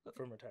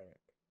 from retirement?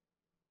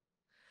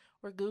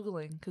 We're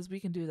Googling because we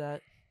can do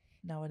that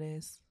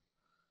nowadays.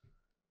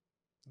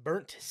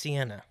 Burnt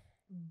sienna.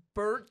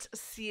 Burnt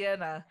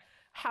sienna.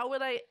 How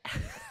would I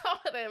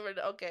ever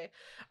know? Okay.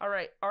 All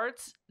right.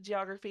 Arts,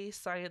 geography,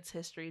 science,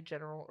 history,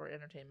 general, or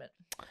entertainment?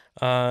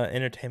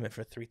 Entertainment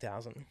for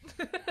 3,000.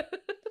 I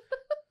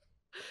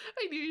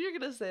knew you were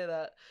gonna say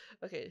that.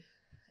 Okay.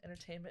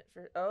 Entertainment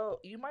for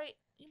you might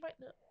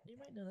know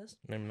this.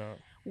 Maybe not.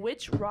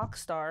 Which rock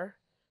star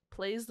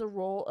plays the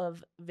role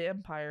of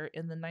vampire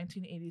in the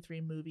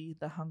 1983 movie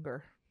The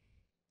Hunger?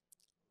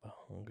 The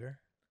Hunger?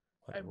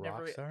 What, I've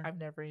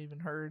never even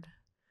heard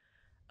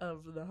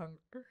of The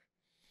Hunger.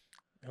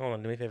 Hold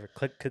on, do me a favor.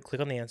 Click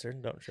on the answer.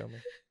 Don't show me.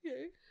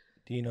 Okay.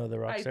 Do you know the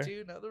rock star? I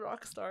do know the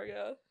rock star,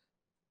 yeah.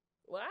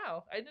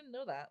 Wow, I didn't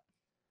know that.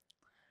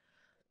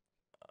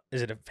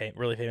 Is it a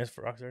really famous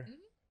for rock star? Mm-hmm.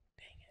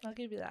 Dang it. I'll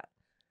give you that.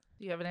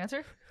 Do you have an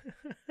answer?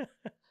 Do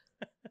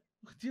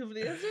you have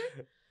an answer?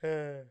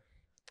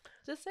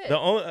 Just say it.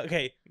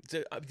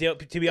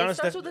 To be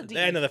honest, I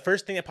know the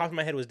first thing that popped in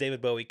my head was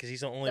David Bowie because he's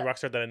the only rock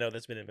star that I know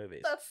that's been in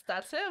movies.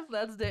 That's him.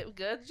 That's Dave.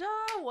 Good job.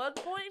 1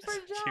 point for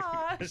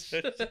Josh.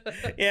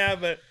 Yeah,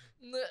 but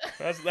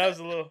that was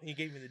a little. You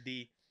gave me the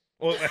D.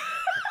 Well,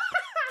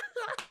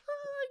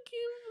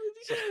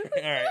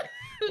 all right.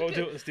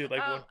 Let's do it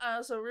like one.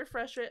 So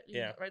refresh it.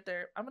 Yeah. Right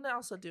there. I'm gonna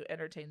also do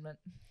entertainment.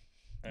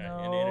 All right,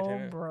 no,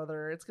 entertainment?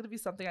 Brother, it's gonna be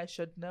something I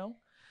should know,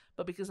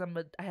 but because I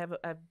have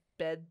a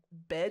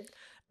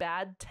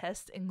bad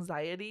test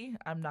anxiety,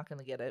 I'm not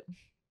gonna get it.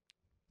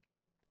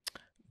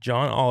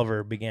 John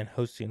Oliver began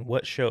hosting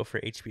what show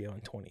for HBO in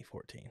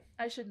 2014?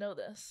 I should know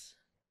this.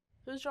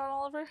 Who's John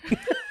Oliver?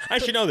 I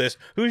should know this.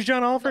 Who's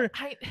John Oliver?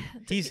 No,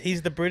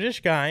 he's the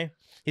British guy.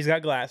 He's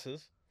got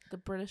glasses. The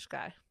British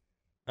guy.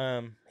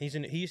 He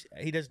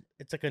does.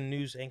 It's like a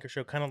news anchor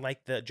show, kind of like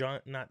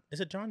is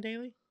it John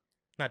Daly?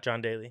 Not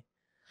John Daly.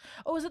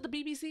 Oh, is it the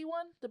BBC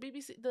one? The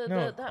BBC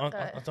No, that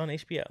guy. it's on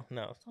HBO.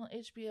 No, it's on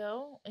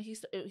HBO.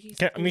 He's the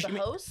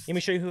host. Let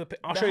me show you who.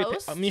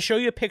 Let me show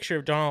you a picture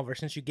of John Oliver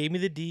since you gave me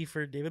the D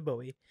for David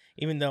Bowie,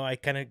 even though I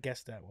kind of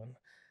guessed that one.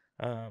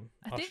 I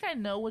think I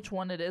know which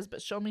one it is,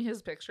 but show me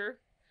his picture.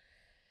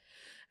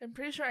 I'm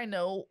pretty sure I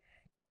know,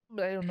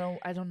 but I don't know.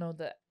 I don't know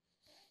the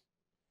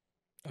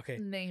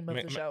name of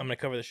the show. I'm gonna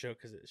cover the show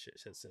because it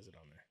says it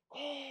on there.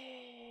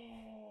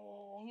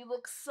 Oh, he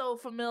looks so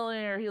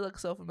familiar.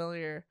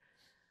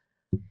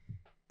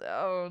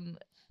 The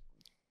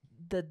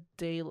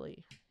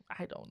Daily.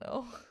 I don't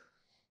know.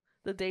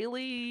 The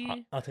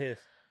Daily. I'll tell you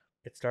this.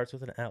 It starts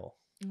with an L.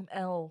 An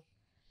L.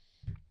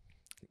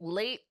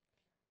 Late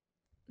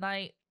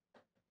night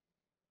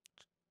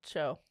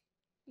show.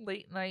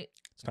 Late night.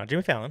 It's not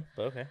Jimmy Fallon,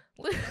 but okay.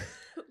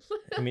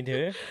 You mean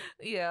to?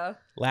 Yeah.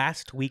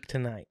 Last Week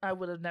Tonight. I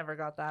would have never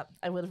got that.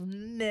 The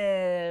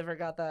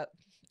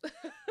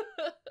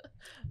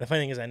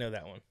funny thing is I know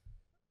that one.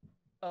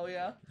 Oh,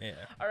 yeah?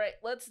 Yeah. All right,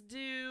 let's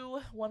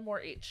do one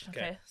more each.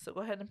 Okay, so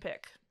go ahead and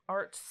pick.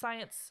 Art,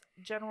 science,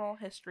 general,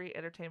 history,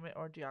 entertainment,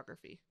 or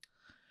geography?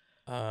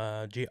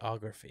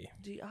 Geography.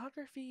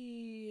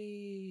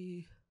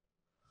 Geography.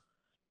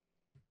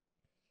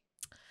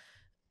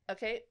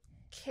 Okay,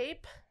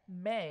 Cape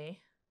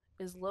May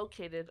is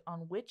located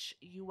on which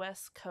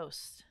U.S.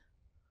 coast?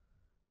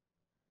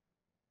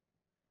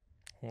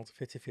 Well, it's a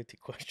 50-50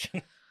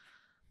 question.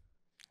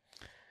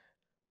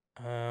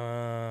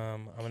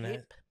 I'm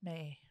gonna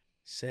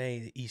say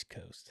the East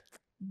Coast.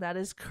 That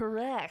is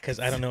correct. Because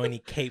I don't know any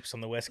capes on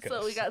the West Coast.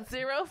 So we got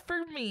 0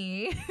 for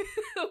me,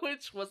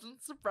 which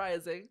wasn't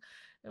surprising,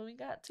 and we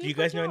got 2. Do you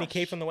guys know any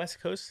capes on the West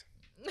Coast?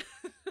 No.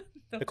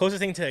 The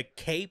closest thing to a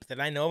cape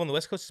that I know of on the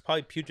West Coast is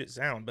probably Puget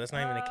Sound, but it's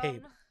not even a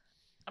cape.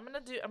 I'm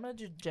gonna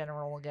do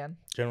general again.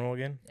 General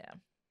again? Yeah. I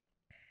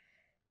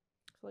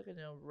feel like I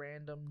know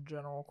random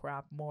general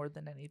crap more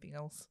than anything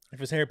else. If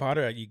it's Harry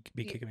Potter, you'd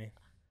be kicking me.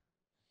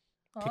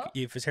 Huh?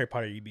 If it's Harry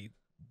Potter, you'd be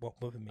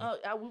whooping me.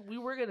 Oh, we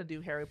were gonna do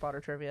Harry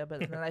Potter trivia, but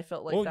then I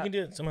felt like well, we can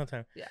do it some other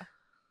time. Yeah.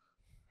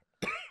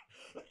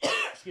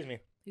 Excuse me.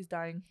 He's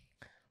dying.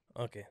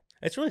 Okay,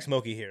 it's really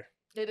smoky here.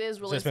 It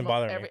is really. It's been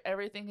bothering me.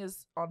 Everything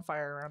is on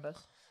fire around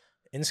us.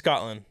 In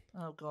Scotland.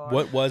 Oh God.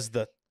 What was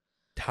the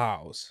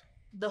Taws?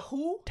 The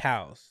who?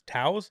 Taws.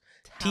 Tawse.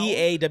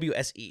 TAWSE.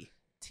 SE.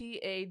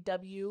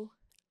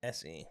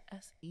 Tossie?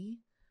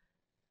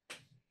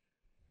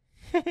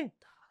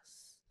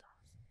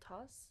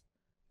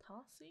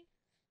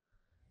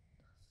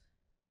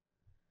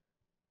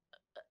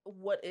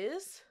 What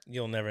is?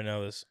 You'll never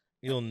know this.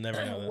 You'll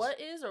never know this.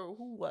 What is or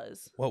who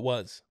was? What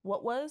was?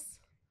 What was?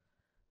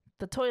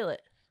 The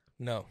toilet.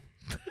 No.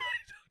 I don't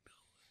know.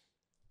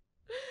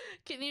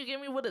 Can you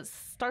give me what it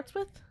starts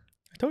with?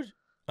 I told you.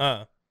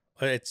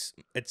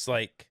 It's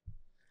like,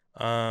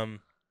 I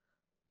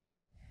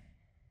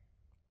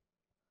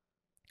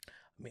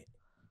mean,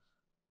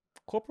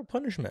 corporal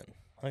punishment.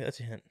 Like that's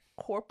a hint.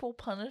 Corporal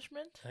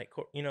punishment? Like,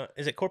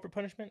 is it corporate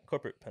punishment?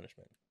 Corporate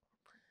punishment.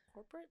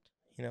 Corporate?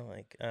 You know,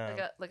 like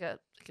like a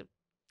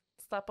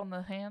slap on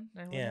the hand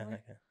or whatever.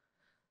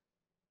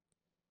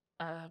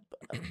 Yeah.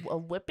 Like a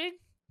whipping?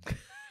 I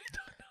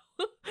don't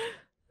know.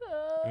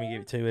 Let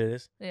me tell you what it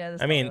is. Yeah.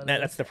 I mean,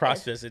 that's the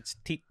process. It's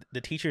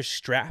the teacher's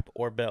strap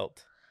or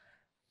belt.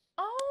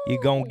 Oh. You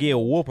gonna get a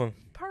whooping.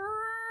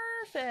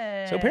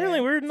 Perfect. So apparently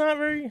we're not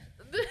very.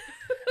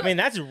 I mean,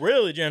 that's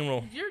really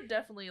general. You're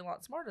definitely a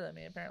lot smarter than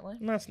me, apparently.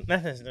 Nothing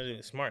has to do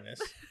with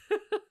smartness.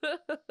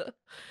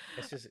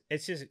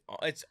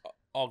 It's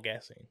all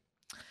guessing.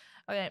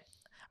 Okay.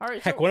 All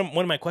right. Heck, so, one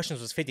of my questions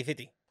was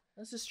 50-50.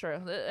 This is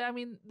true. I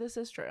mean, this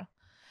is true.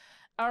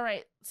 All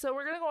right. So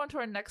we're going to go on to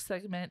our next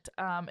segment.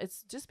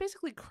 It's just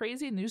basically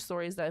crazy news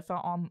stories that I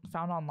found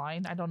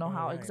online. I don't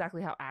know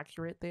exactly how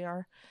accurate they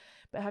are.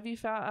 But have you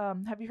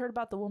heard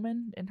about the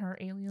woman and her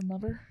alien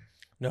lover?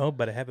 No,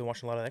 but I have been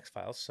watching a lot of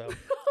X-Files, so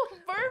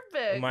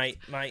perfect. Might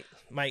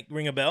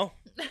ring a bell.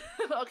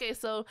 Okay,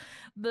 so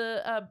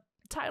the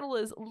title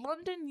is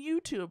London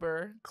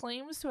YouTuber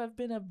claims to have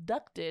been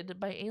abducted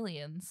by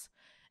aliens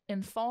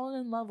and fallen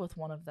in love with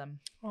one of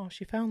them. Oh,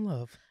 she found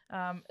love.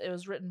 It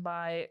was written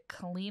by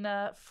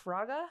Kalina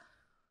Fraga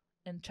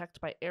and checked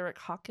by Eric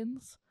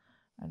Hawkins.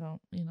 It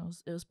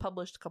was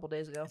published a couple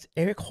days ago. It's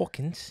Eric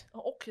Hawkins.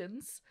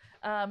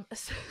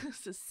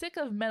 Sick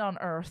of men on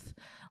Earth,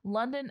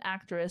 London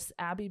actress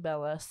Abby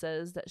Bella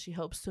says that she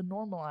hopes to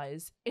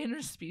normalize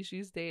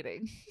interspecies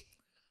dating.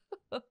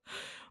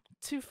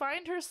 To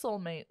find her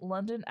soulmate,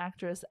 London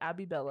actress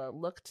Abby Bella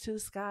looked to the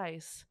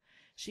skies.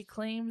 She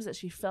claims that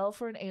she fell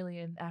for an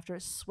alien after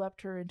it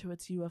swept her into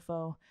its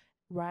UFO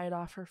right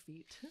off her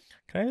feet.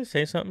 Can I just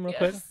say something real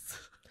quick?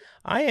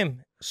 I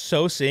am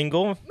so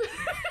single.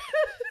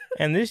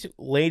 And this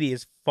lady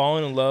is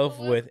falling in love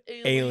with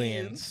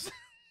aliens.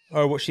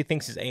 Or what she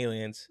thinks is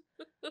aliens.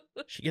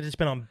 She gets to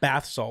spend on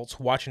bath salts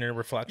watching her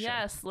reflection.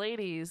 Yes,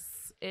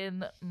 ladies,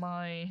 in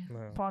my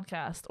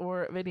podcast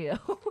or video.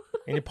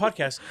 In your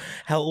podcast.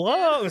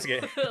 Hello.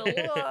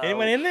 Hello.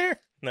 Anyone in there?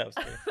 No.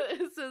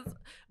 It says,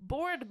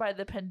 bored by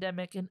the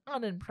pandemic and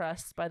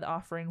unimpressed by the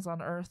offerings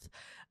on Earth,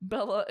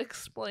 Bella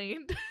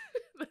explained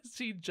that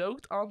she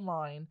joked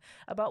online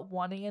about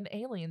wanting an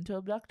alien to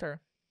abduct her.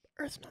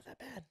 Earth's not that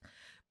bad.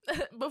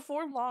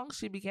 Before long,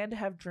 she began to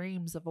have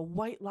dreams of a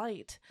white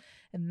light.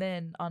 And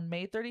then, on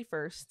May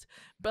 31st,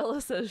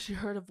 Bella says she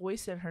heard a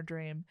voice in her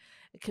dream.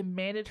 It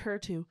commanded her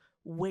to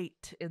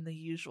wait in the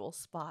usual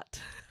spot.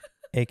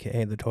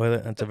 AKA the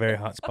toilet. That's a very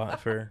hot spot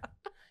for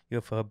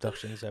UFO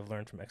abductions, I've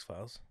learned from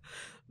X-Files.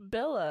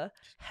 Bella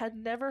had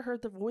never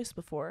heard the voice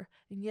before,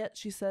 and yet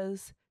she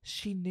says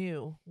she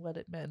knew what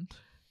it meant.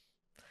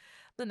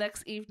 The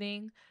next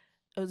evening...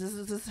 Oh, this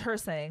is her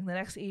saying. The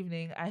next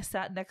evening, I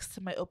sat next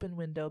to my open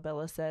window,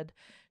 Bella said.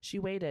 She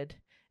waited,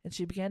 and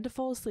she began to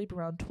fall asleep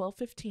around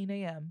 12:15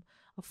 a.m.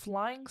 A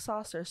flying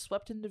saucer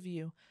swept into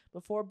view.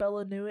 Before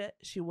Bella knew it,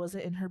 she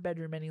wasn't in her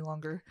bedroom any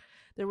longer.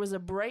 There was a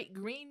bright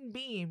green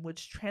beam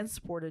which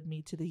transported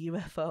me to the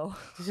UFO.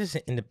 This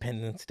isn't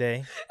Independence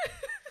Day.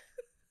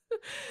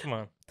 Come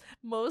on.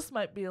 Most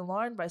might be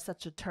alarmed by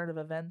such a turn of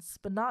events,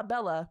 but not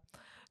Bella.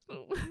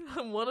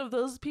 I'm one of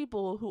those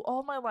people who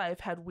all my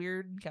life had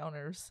weird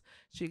encounters,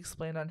 she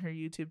explained on her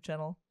YouTube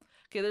channel.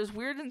 Okay, there's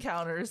weird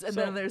encounters, and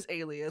then there's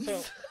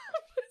aliens.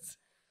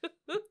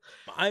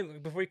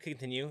 Before we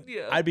continue,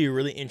 I'd be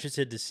really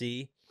interested to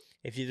see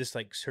if you just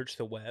like search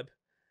the web,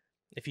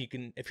 if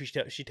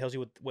she tells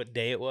you what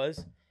day it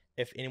was,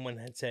 if anyone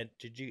had said,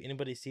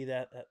 anybody see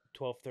that at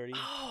 12:30?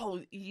 Oh,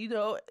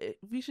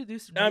 we should do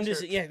some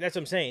research. That's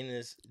what I'm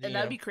saying and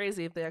that'd be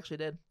crazy if they actually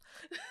did.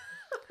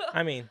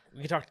 I mean,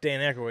 we can talk to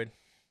Dan Aykroyd.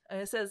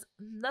 And it says,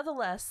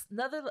 nevertheless,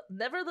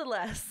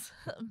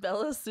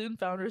 Bella soon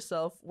found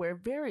herself where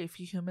very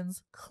few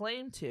humans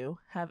claim to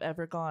have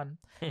ever gone,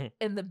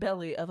 in the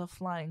belly of a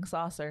flying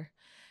saucer.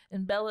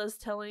 And Bella's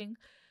telling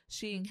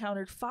she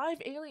encountered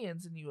 5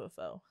 aliens in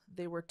UFO.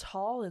 They were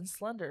tall and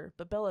slender,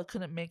 but Bella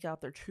couldn't make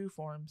out their true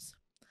forms.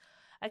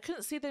 I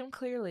couldn't see them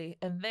clearly,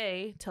 and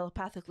they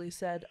telepathically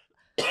said,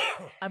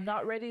 I'm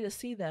not ready to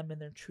see them in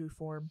their true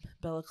form,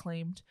 Bella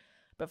claimed.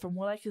 But from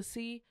what I could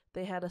see,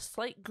 they had a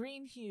slight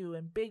green hue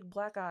and big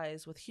black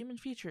eyes with human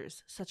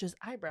features, such as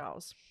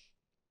eyebrows.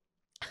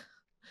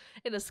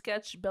 In a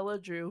sketch Bella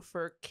drew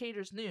for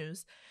Cater's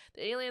News,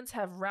 the aliens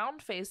have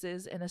round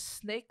faces and a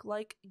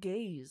snake-like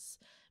gaze.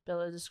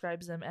 Bella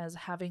describes them as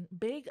having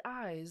big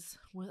eyes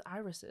with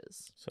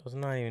irises. So it's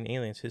not even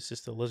aliens. It's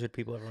just the lizard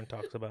people everyone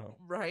talks about.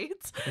 Right?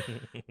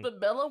 But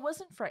Bella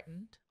wasn't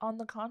frightened. On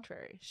the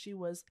contrary, she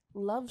was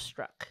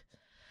love-struck.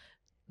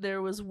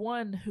 There was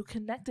one who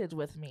connected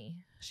with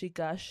me, she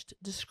gushed,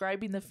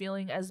 describing the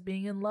feeling as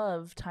being in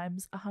love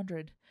times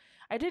 100.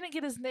 I didn't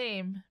get his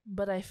name,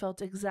 but I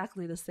felt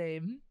exactly the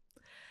same.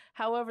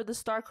 However, the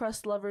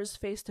star-crossed lovers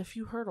faced a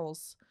few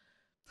hurdles.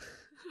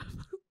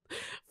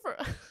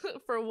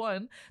 For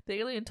one, the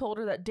alien told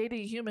her that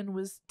dating a human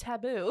was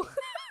taboo,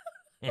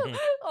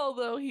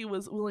 although he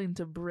was willing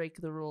to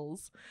break the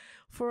rules.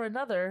 For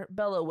another,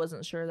 Bella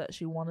wasn't sure that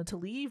she wanted to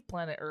leave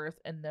planet Earth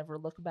and never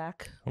look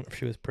back. I wonder if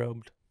she was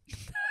probed.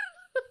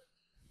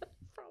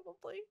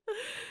 Probably.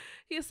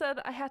 He said,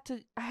 I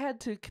had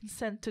to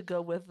consent to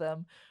go with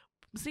them.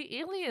 See,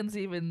 aliens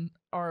even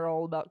are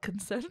all about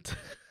consent.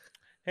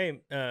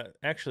 Hey,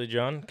 actually,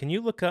 John, can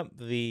you look up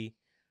the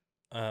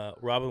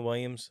Robin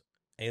Williams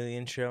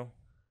alien show?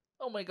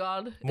 Oh my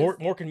God!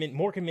 Mork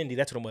and Mindy.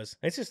 That's what it was.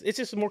 It's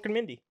just Mork and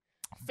Mindy.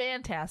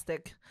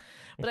 Fantastic,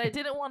 but I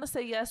didn't want to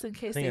say yes in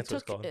case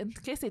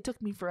they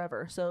took me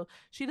forever. So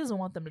she doesn't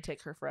want them to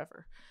take her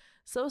forever.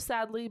 So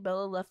sadly,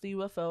 Bella left the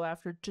UFO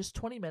after just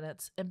 20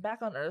 minutes, and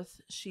back on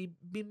Earth, she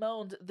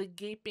bemoaned the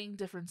gaping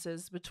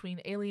differences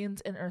between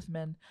aliens and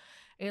Earthmen.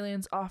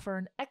 Aliens offer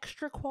an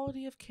extra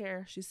quality of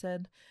care, she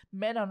said.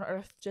 Men on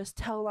Earth just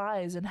tell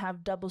lies and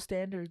have double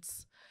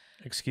standards.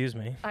 Excuse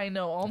me. I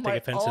know all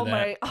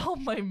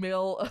my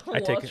male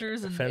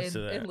watchers and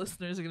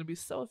listeners are going to be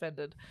so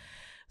offended.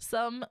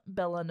 Some,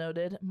 Bella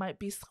noted, might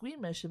be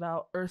squeamish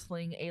about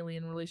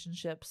Earthling-alien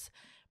relationships,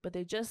 but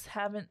they just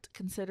haven't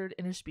considered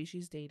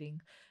interspecies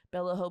dating.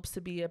 Bella hopes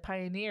to be a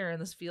pioneer in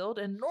this field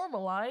and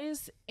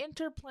normalize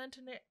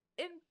interplanetary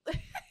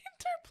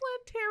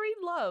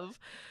love.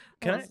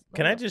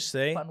 Can I just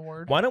say,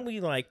 why don't we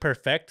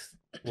perfect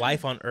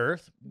life on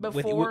Earth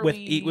with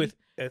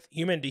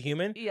human to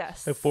human?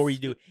 Yes. Before we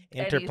do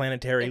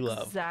interplanetary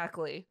love.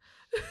 Exactly.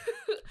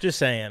 Just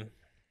saying.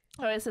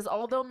 Oh, it says,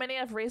 although many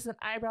have raised an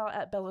eyebrow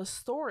at Bella's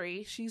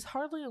story, she's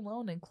hardly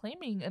alone in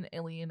claiming an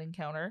alien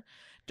encounter.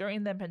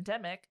 During the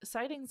pandemic,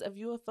 sightings of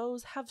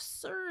UFOs have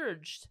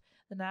surged.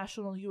 The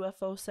National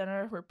UFO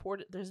Center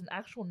reported there's an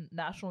actual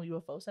National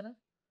UFO Center.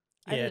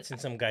 Yeah, it's in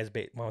some guy's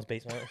mom's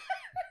basement.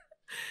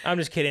 I'm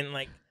just kidding.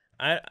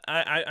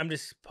 I'm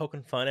just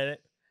poking fun at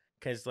it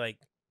because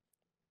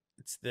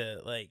it's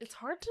it's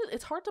hard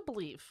to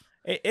believe.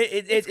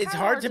 It's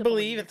hard to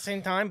believe at the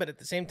same time, but at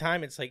the same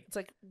time, it's like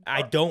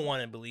I don't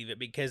want to believe it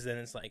because then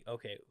it's like,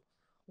 okay,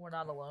 we're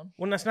not alone.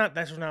 Well, that's not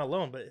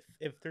alone. But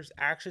if there's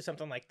actually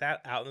something like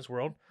that out in this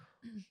world,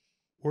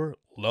 we're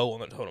low on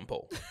the totem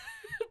pole.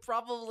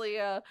 Probably.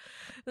 The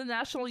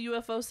National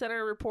UFO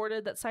Center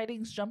reported that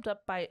sightings jumped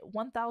up by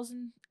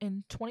 1,000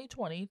 in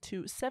 2020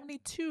 to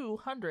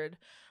 7,200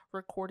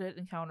 recorded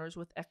encounters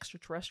with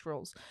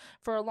extraterrestrials.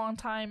 For a long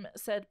time,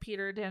 said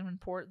Peter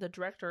Davenport, the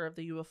director of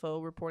the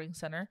UFO Reporting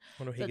Center.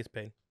 I wonder if he gets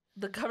paid.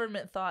 The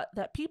government thought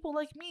that people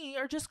like me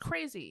are just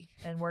crazy,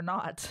 and we're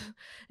not.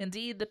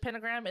 Indeed, the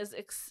pentagram is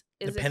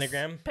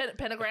pentagram?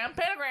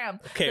 Pentagram.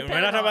 Okay,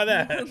 we're not talking about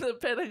that. The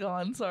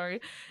Pentagon,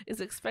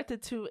 is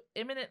expected to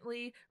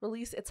imminently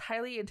release its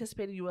highly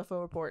anticipated UFO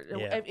report.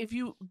 Yeah. If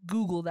you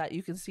Google that,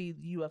 you can see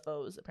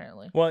UFOs,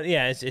 apparently. Well,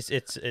 yeah, it's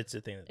a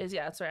thing. It's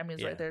right. I mean,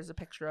 it's right. There's a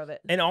picture of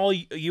it. And all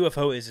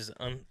UFO is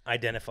an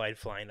unidentified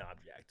flying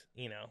object.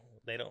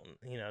 They don't,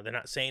 they're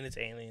not saying it's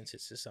aliens.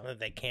 It's just something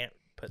they can't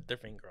put their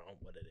finger on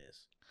what it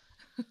is.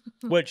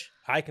 Which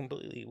I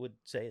completely would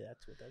say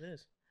that's what that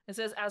is. It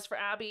says, as for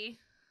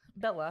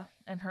Bella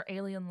and her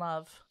alien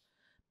love,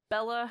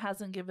 Bella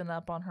hasn't given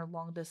up on her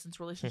long-distance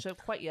relationship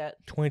quite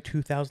yet.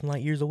 22,000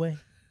 light years away.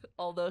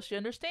 Although she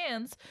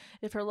understands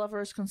if her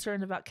lover is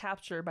concerned about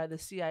capture by the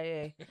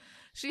CIA.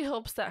 She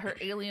hopes that her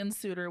alien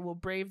suitor will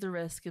brave the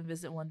risk and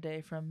visit one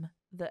day from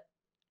the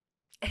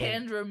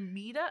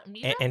Andromeda?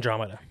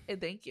 Andromeda.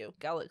 Thank you.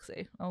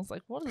 Galaxy. I was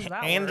like, what is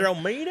that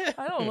Andromeda? word?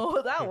 I don't know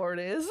what that word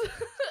is.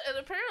 And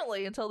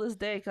apparently, until this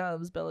day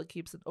comes, Bella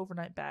keeps an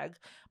overnight bag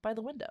by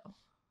the window.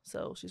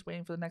 So she's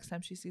waiting for the next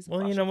time she sees a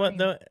Well, you know what,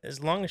 though?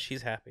 As long as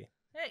she's happy.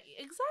 Yeah,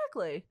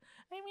 exactly.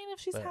 I mean, if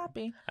she's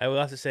happy. I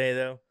will have to say,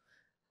 though,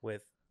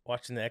 with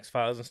watching the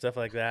X-Files and stuff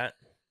like that,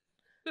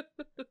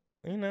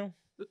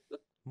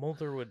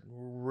 Mulder would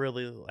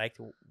really like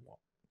to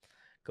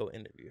go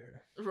interview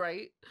her.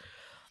 Right.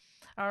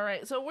 All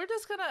right, so we're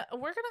gonna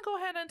go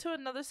ahead into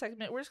another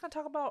segment. We're just gonna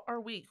talk about our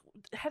week.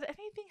 Had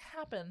anything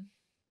happen?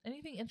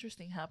 Anything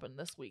interesting happen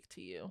this week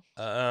to you?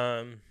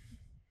 How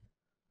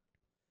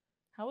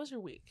was your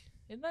week?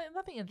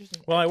 Nothing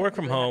interesting. Well, I work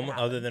from home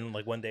other than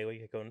one day we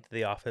could go into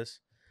the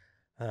office.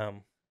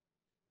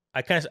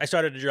 I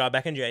started to draw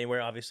back in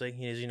January, obviously,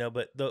 as you know.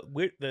 But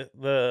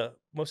the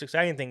most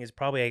exciting thing is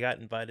probably I got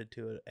invited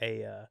to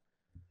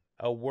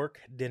a work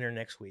dinner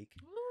next week.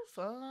 Ooh,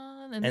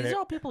 fun! And these are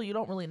all people you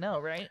don't really know,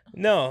 right?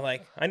 No,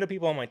 like I know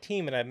people on my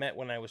team that I met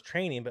when I was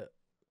training, but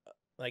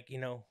like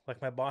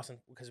like my boss,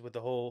 because with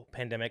the whole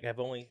pandemic, I've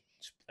only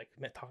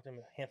talked to him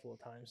a handful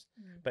of times.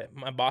 But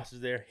my boss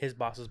is there, his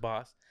boss's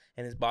boss,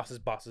 and his boss's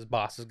boss's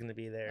boss is going to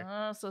be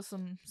there. So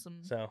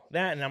So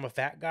that, and I'm a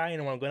fat guy,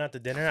 and when I'm going out to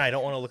dinner, I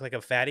don't want to look like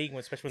a fatty,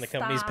 especially when the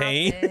company's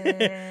paying.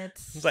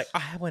 It's like I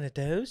have one of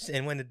those,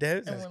 and one of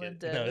those, and one of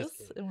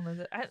those, and one of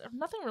those.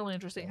 Nothing really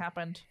interesting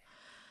happened.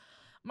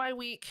 My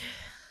week,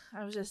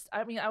 I was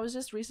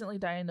just recently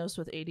diagnosed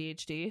with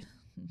ADHD.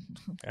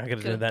 I could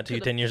have done that to you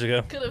 10 years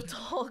ago. Could have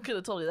told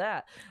you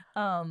that.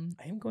 I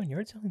am going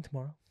yard selling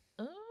tomorrow.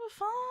 Oh,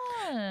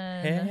 fun!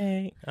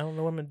 Hey, I don't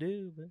know what I'm gonna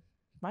do, but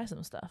buy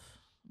some stuff.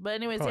 But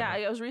anyways, probably not.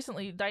 I was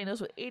recently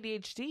diagnosed with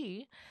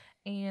ADHD,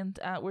 and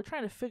we're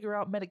trying to figure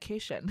out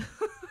medication.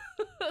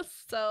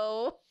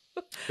 So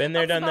been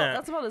there, done that.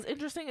 That's about as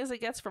interesting as it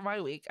gets for my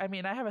week. I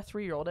mean, I have a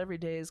 3-year-old. Every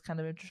day is kind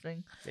of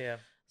interesting. Yeah.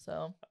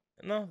 So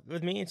no,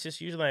 with me, it's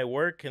just usually I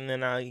work, and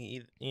then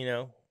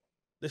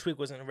this week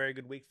wasn't a very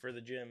good week for the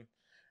gym.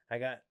 I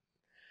got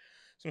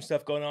some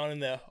stuff going on in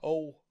the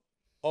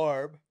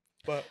arm,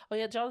 but oh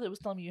yeah, Jonathan was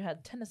telling me you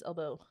had tennis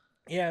elbow.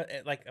 Yeah,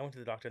 like I went to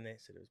the doctor and they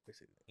said it was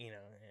basically,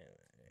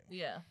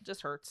 yeah,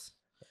 just hurts.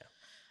 Yeah.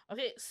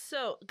 Okay,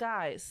 so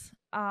guys,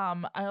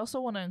 I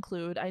also want to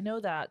include. I know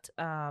that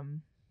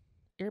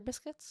Ear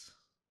Biscuits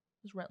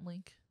is Rent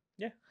Link.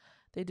 Yeah.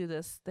 They do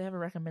this. They have a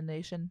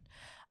recommendation.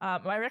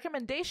 My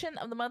recommendation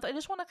of the month, I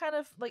just want to kind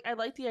of I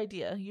like the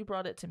idea. You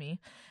brought it to me.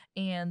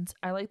 And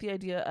I like the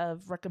idea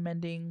of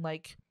recommending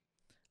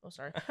oh,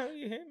 sorry.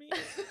 You hit me.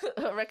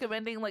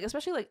 Recommending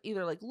especially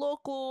either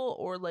local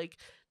or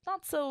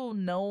not so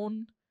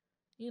known,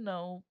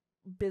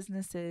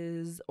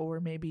 businesses or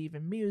maybe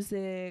even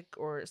music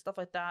or stuff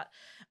like that.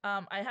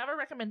 I have a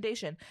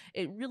recommendation.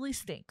 It really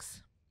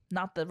stinks.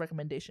 Not the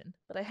recommendation,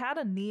 but I had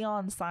a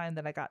neon sign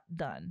that I got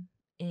done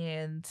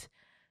and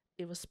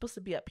it was supposed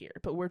to be up here,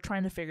 but we're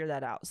trying to figure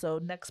that out. So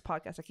next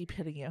podcast, I keep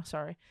hitting you.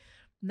 Sorry.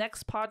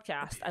 Next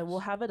podcast, I will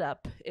have it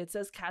up. It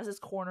says Kaz'S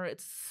Korner.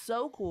 It's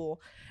so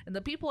cool. And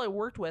the people I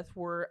worked with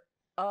were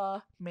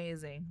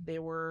amazing.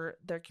 Their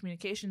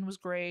communication was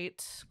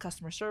great.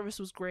 Customer service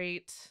was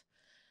great.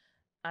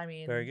 I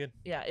mean, very good.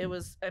 Yeah, it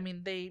was. I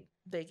mean, they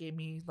gave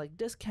me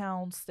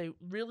discounts. They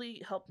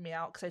really helped me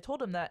out because I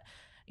told them that,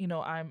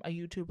 I'm a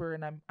YouTuber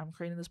and I'm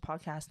creating this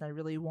podcast and I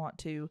really want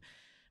to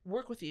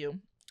work with you.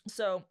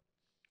 So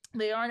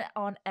they are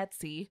on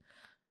Etsy.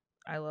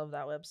 I love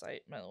that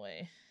website, by the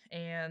way.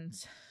 And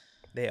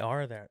they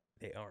are there.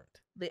 They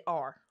aren't. They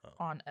are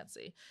on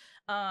Etsy.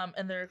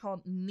 And they're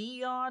called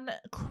Neon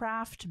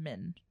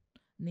CRAFTSMAN.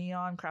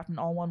 Neon CRAFTSMAN,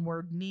 all one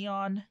word.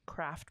 Neon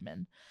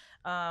CRAFTSMAN.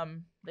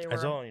 They were. I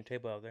saw on your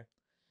table out there.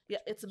 Yeah,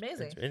 it's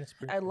amazing.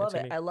 I love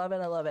it. I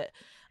love it.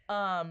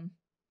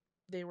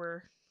 They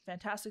were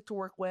fantastic to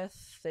work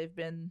with. They've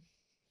been.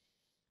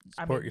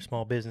 Support your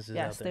small businesses.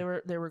 Yes, out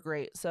there. They were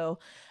great. So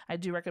I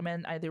do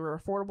recommend. They were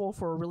affordable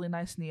for a really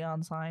nice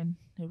neon sign.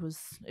 It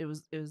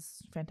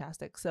was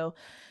fantastic. So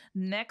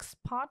next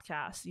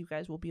podcast, you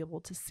guys will be able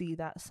to see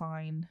that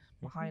sign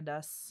behind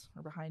us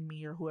or behind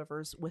me or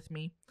whoever's with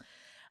me.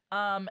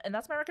 And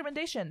that's my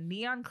recommendation.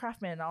 Neon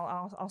CRAFTSMAN.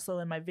 I'll also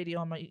in my video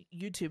on my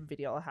YouTube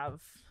video, I'll have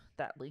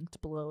that linked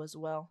below as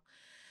well.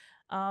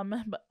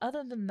 But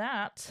other than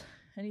that,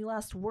 any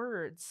last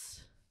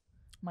words,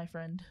 my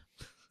friend?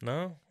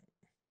 No.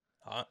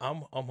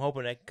 I'm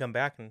hoping I can come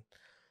back and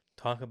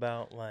talk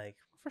about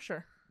for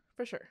sure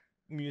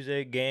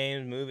music,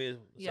 games, movies,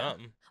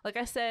 something. Like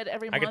I said,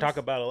 every month I can talk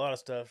about a lot of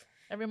stuff.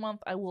 Every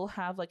month I will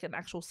have an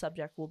actual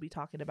subject we'll be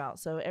talking about.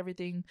 So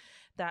everything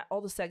that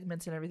all the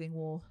segments and everything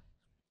will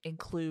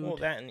include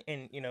that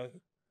and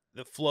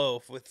the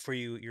flow for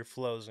you, your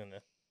flow's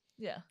gonna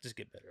just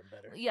get better and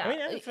better. Yeah, I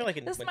mean, I feel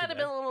like this might have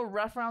been a little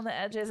rough around the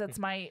edges. It's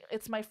my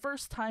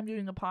first time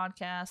doing a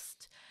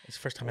podcast. It's the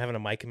first time having a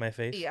mic in my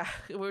face. Yeah,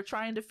 we're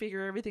trying to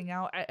figure everything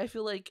out. I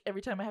feel like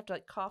every time I have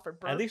to cough or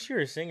burp. At least you're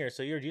a singer,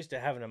 so you're used to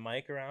having a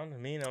mic around.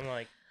 I'm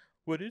like,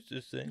 what is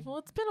this thing? Well,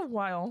 it's been a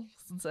while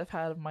since I've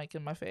had a mic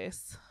in my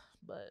face,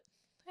 but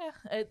yeah,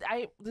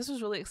 this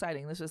was really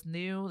exciting. This was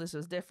new. This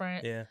was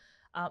different. Yeah.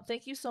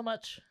 Thank you so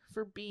much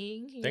for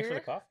being here. Thanks for the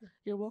coffee.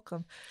 You're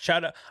welcome.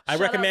 Shout out. I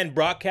recommend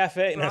Brock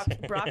Cafe.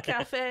 Brock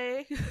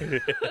Cafe.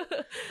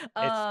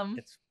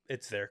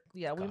 It's there.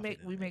 Yeah, we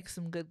make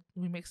some good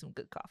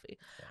coffee.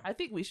 Yeah. I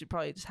think we should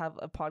probably just have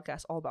a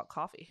podcast all about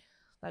coffee.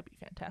 That'd be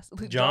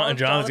fantastic.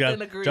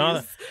 Jonathan,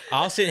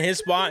 I'll sit in his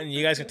spot and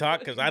you guys can talk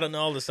because I don't know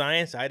all the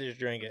science. I just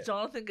drink it.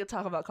 Jonathan could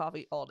talk about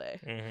coffee all day.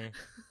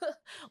 Mm-hmm.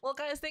 Well,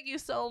 guys, thank you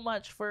so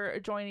much for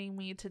joining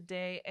me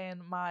today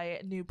in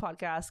my new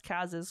podcast,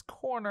 Kaz'S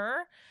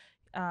Korner.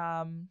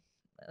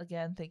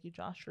 Again, thank you,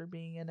 Josh, for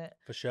being in it.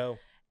 For sure.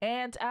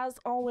 And as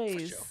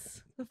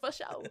always, for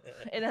sure.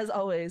 And as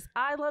always,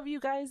 I love you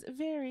guys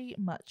very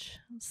much.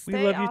 Stay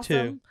we love awesome.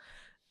 you too.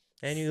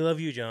 And you love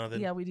you,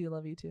 Jonathan. Yeah, we do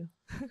love you too.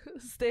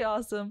 Stay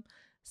awesome.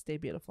 Stay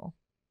beautiful.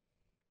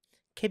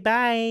 Okay,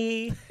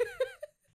 bye.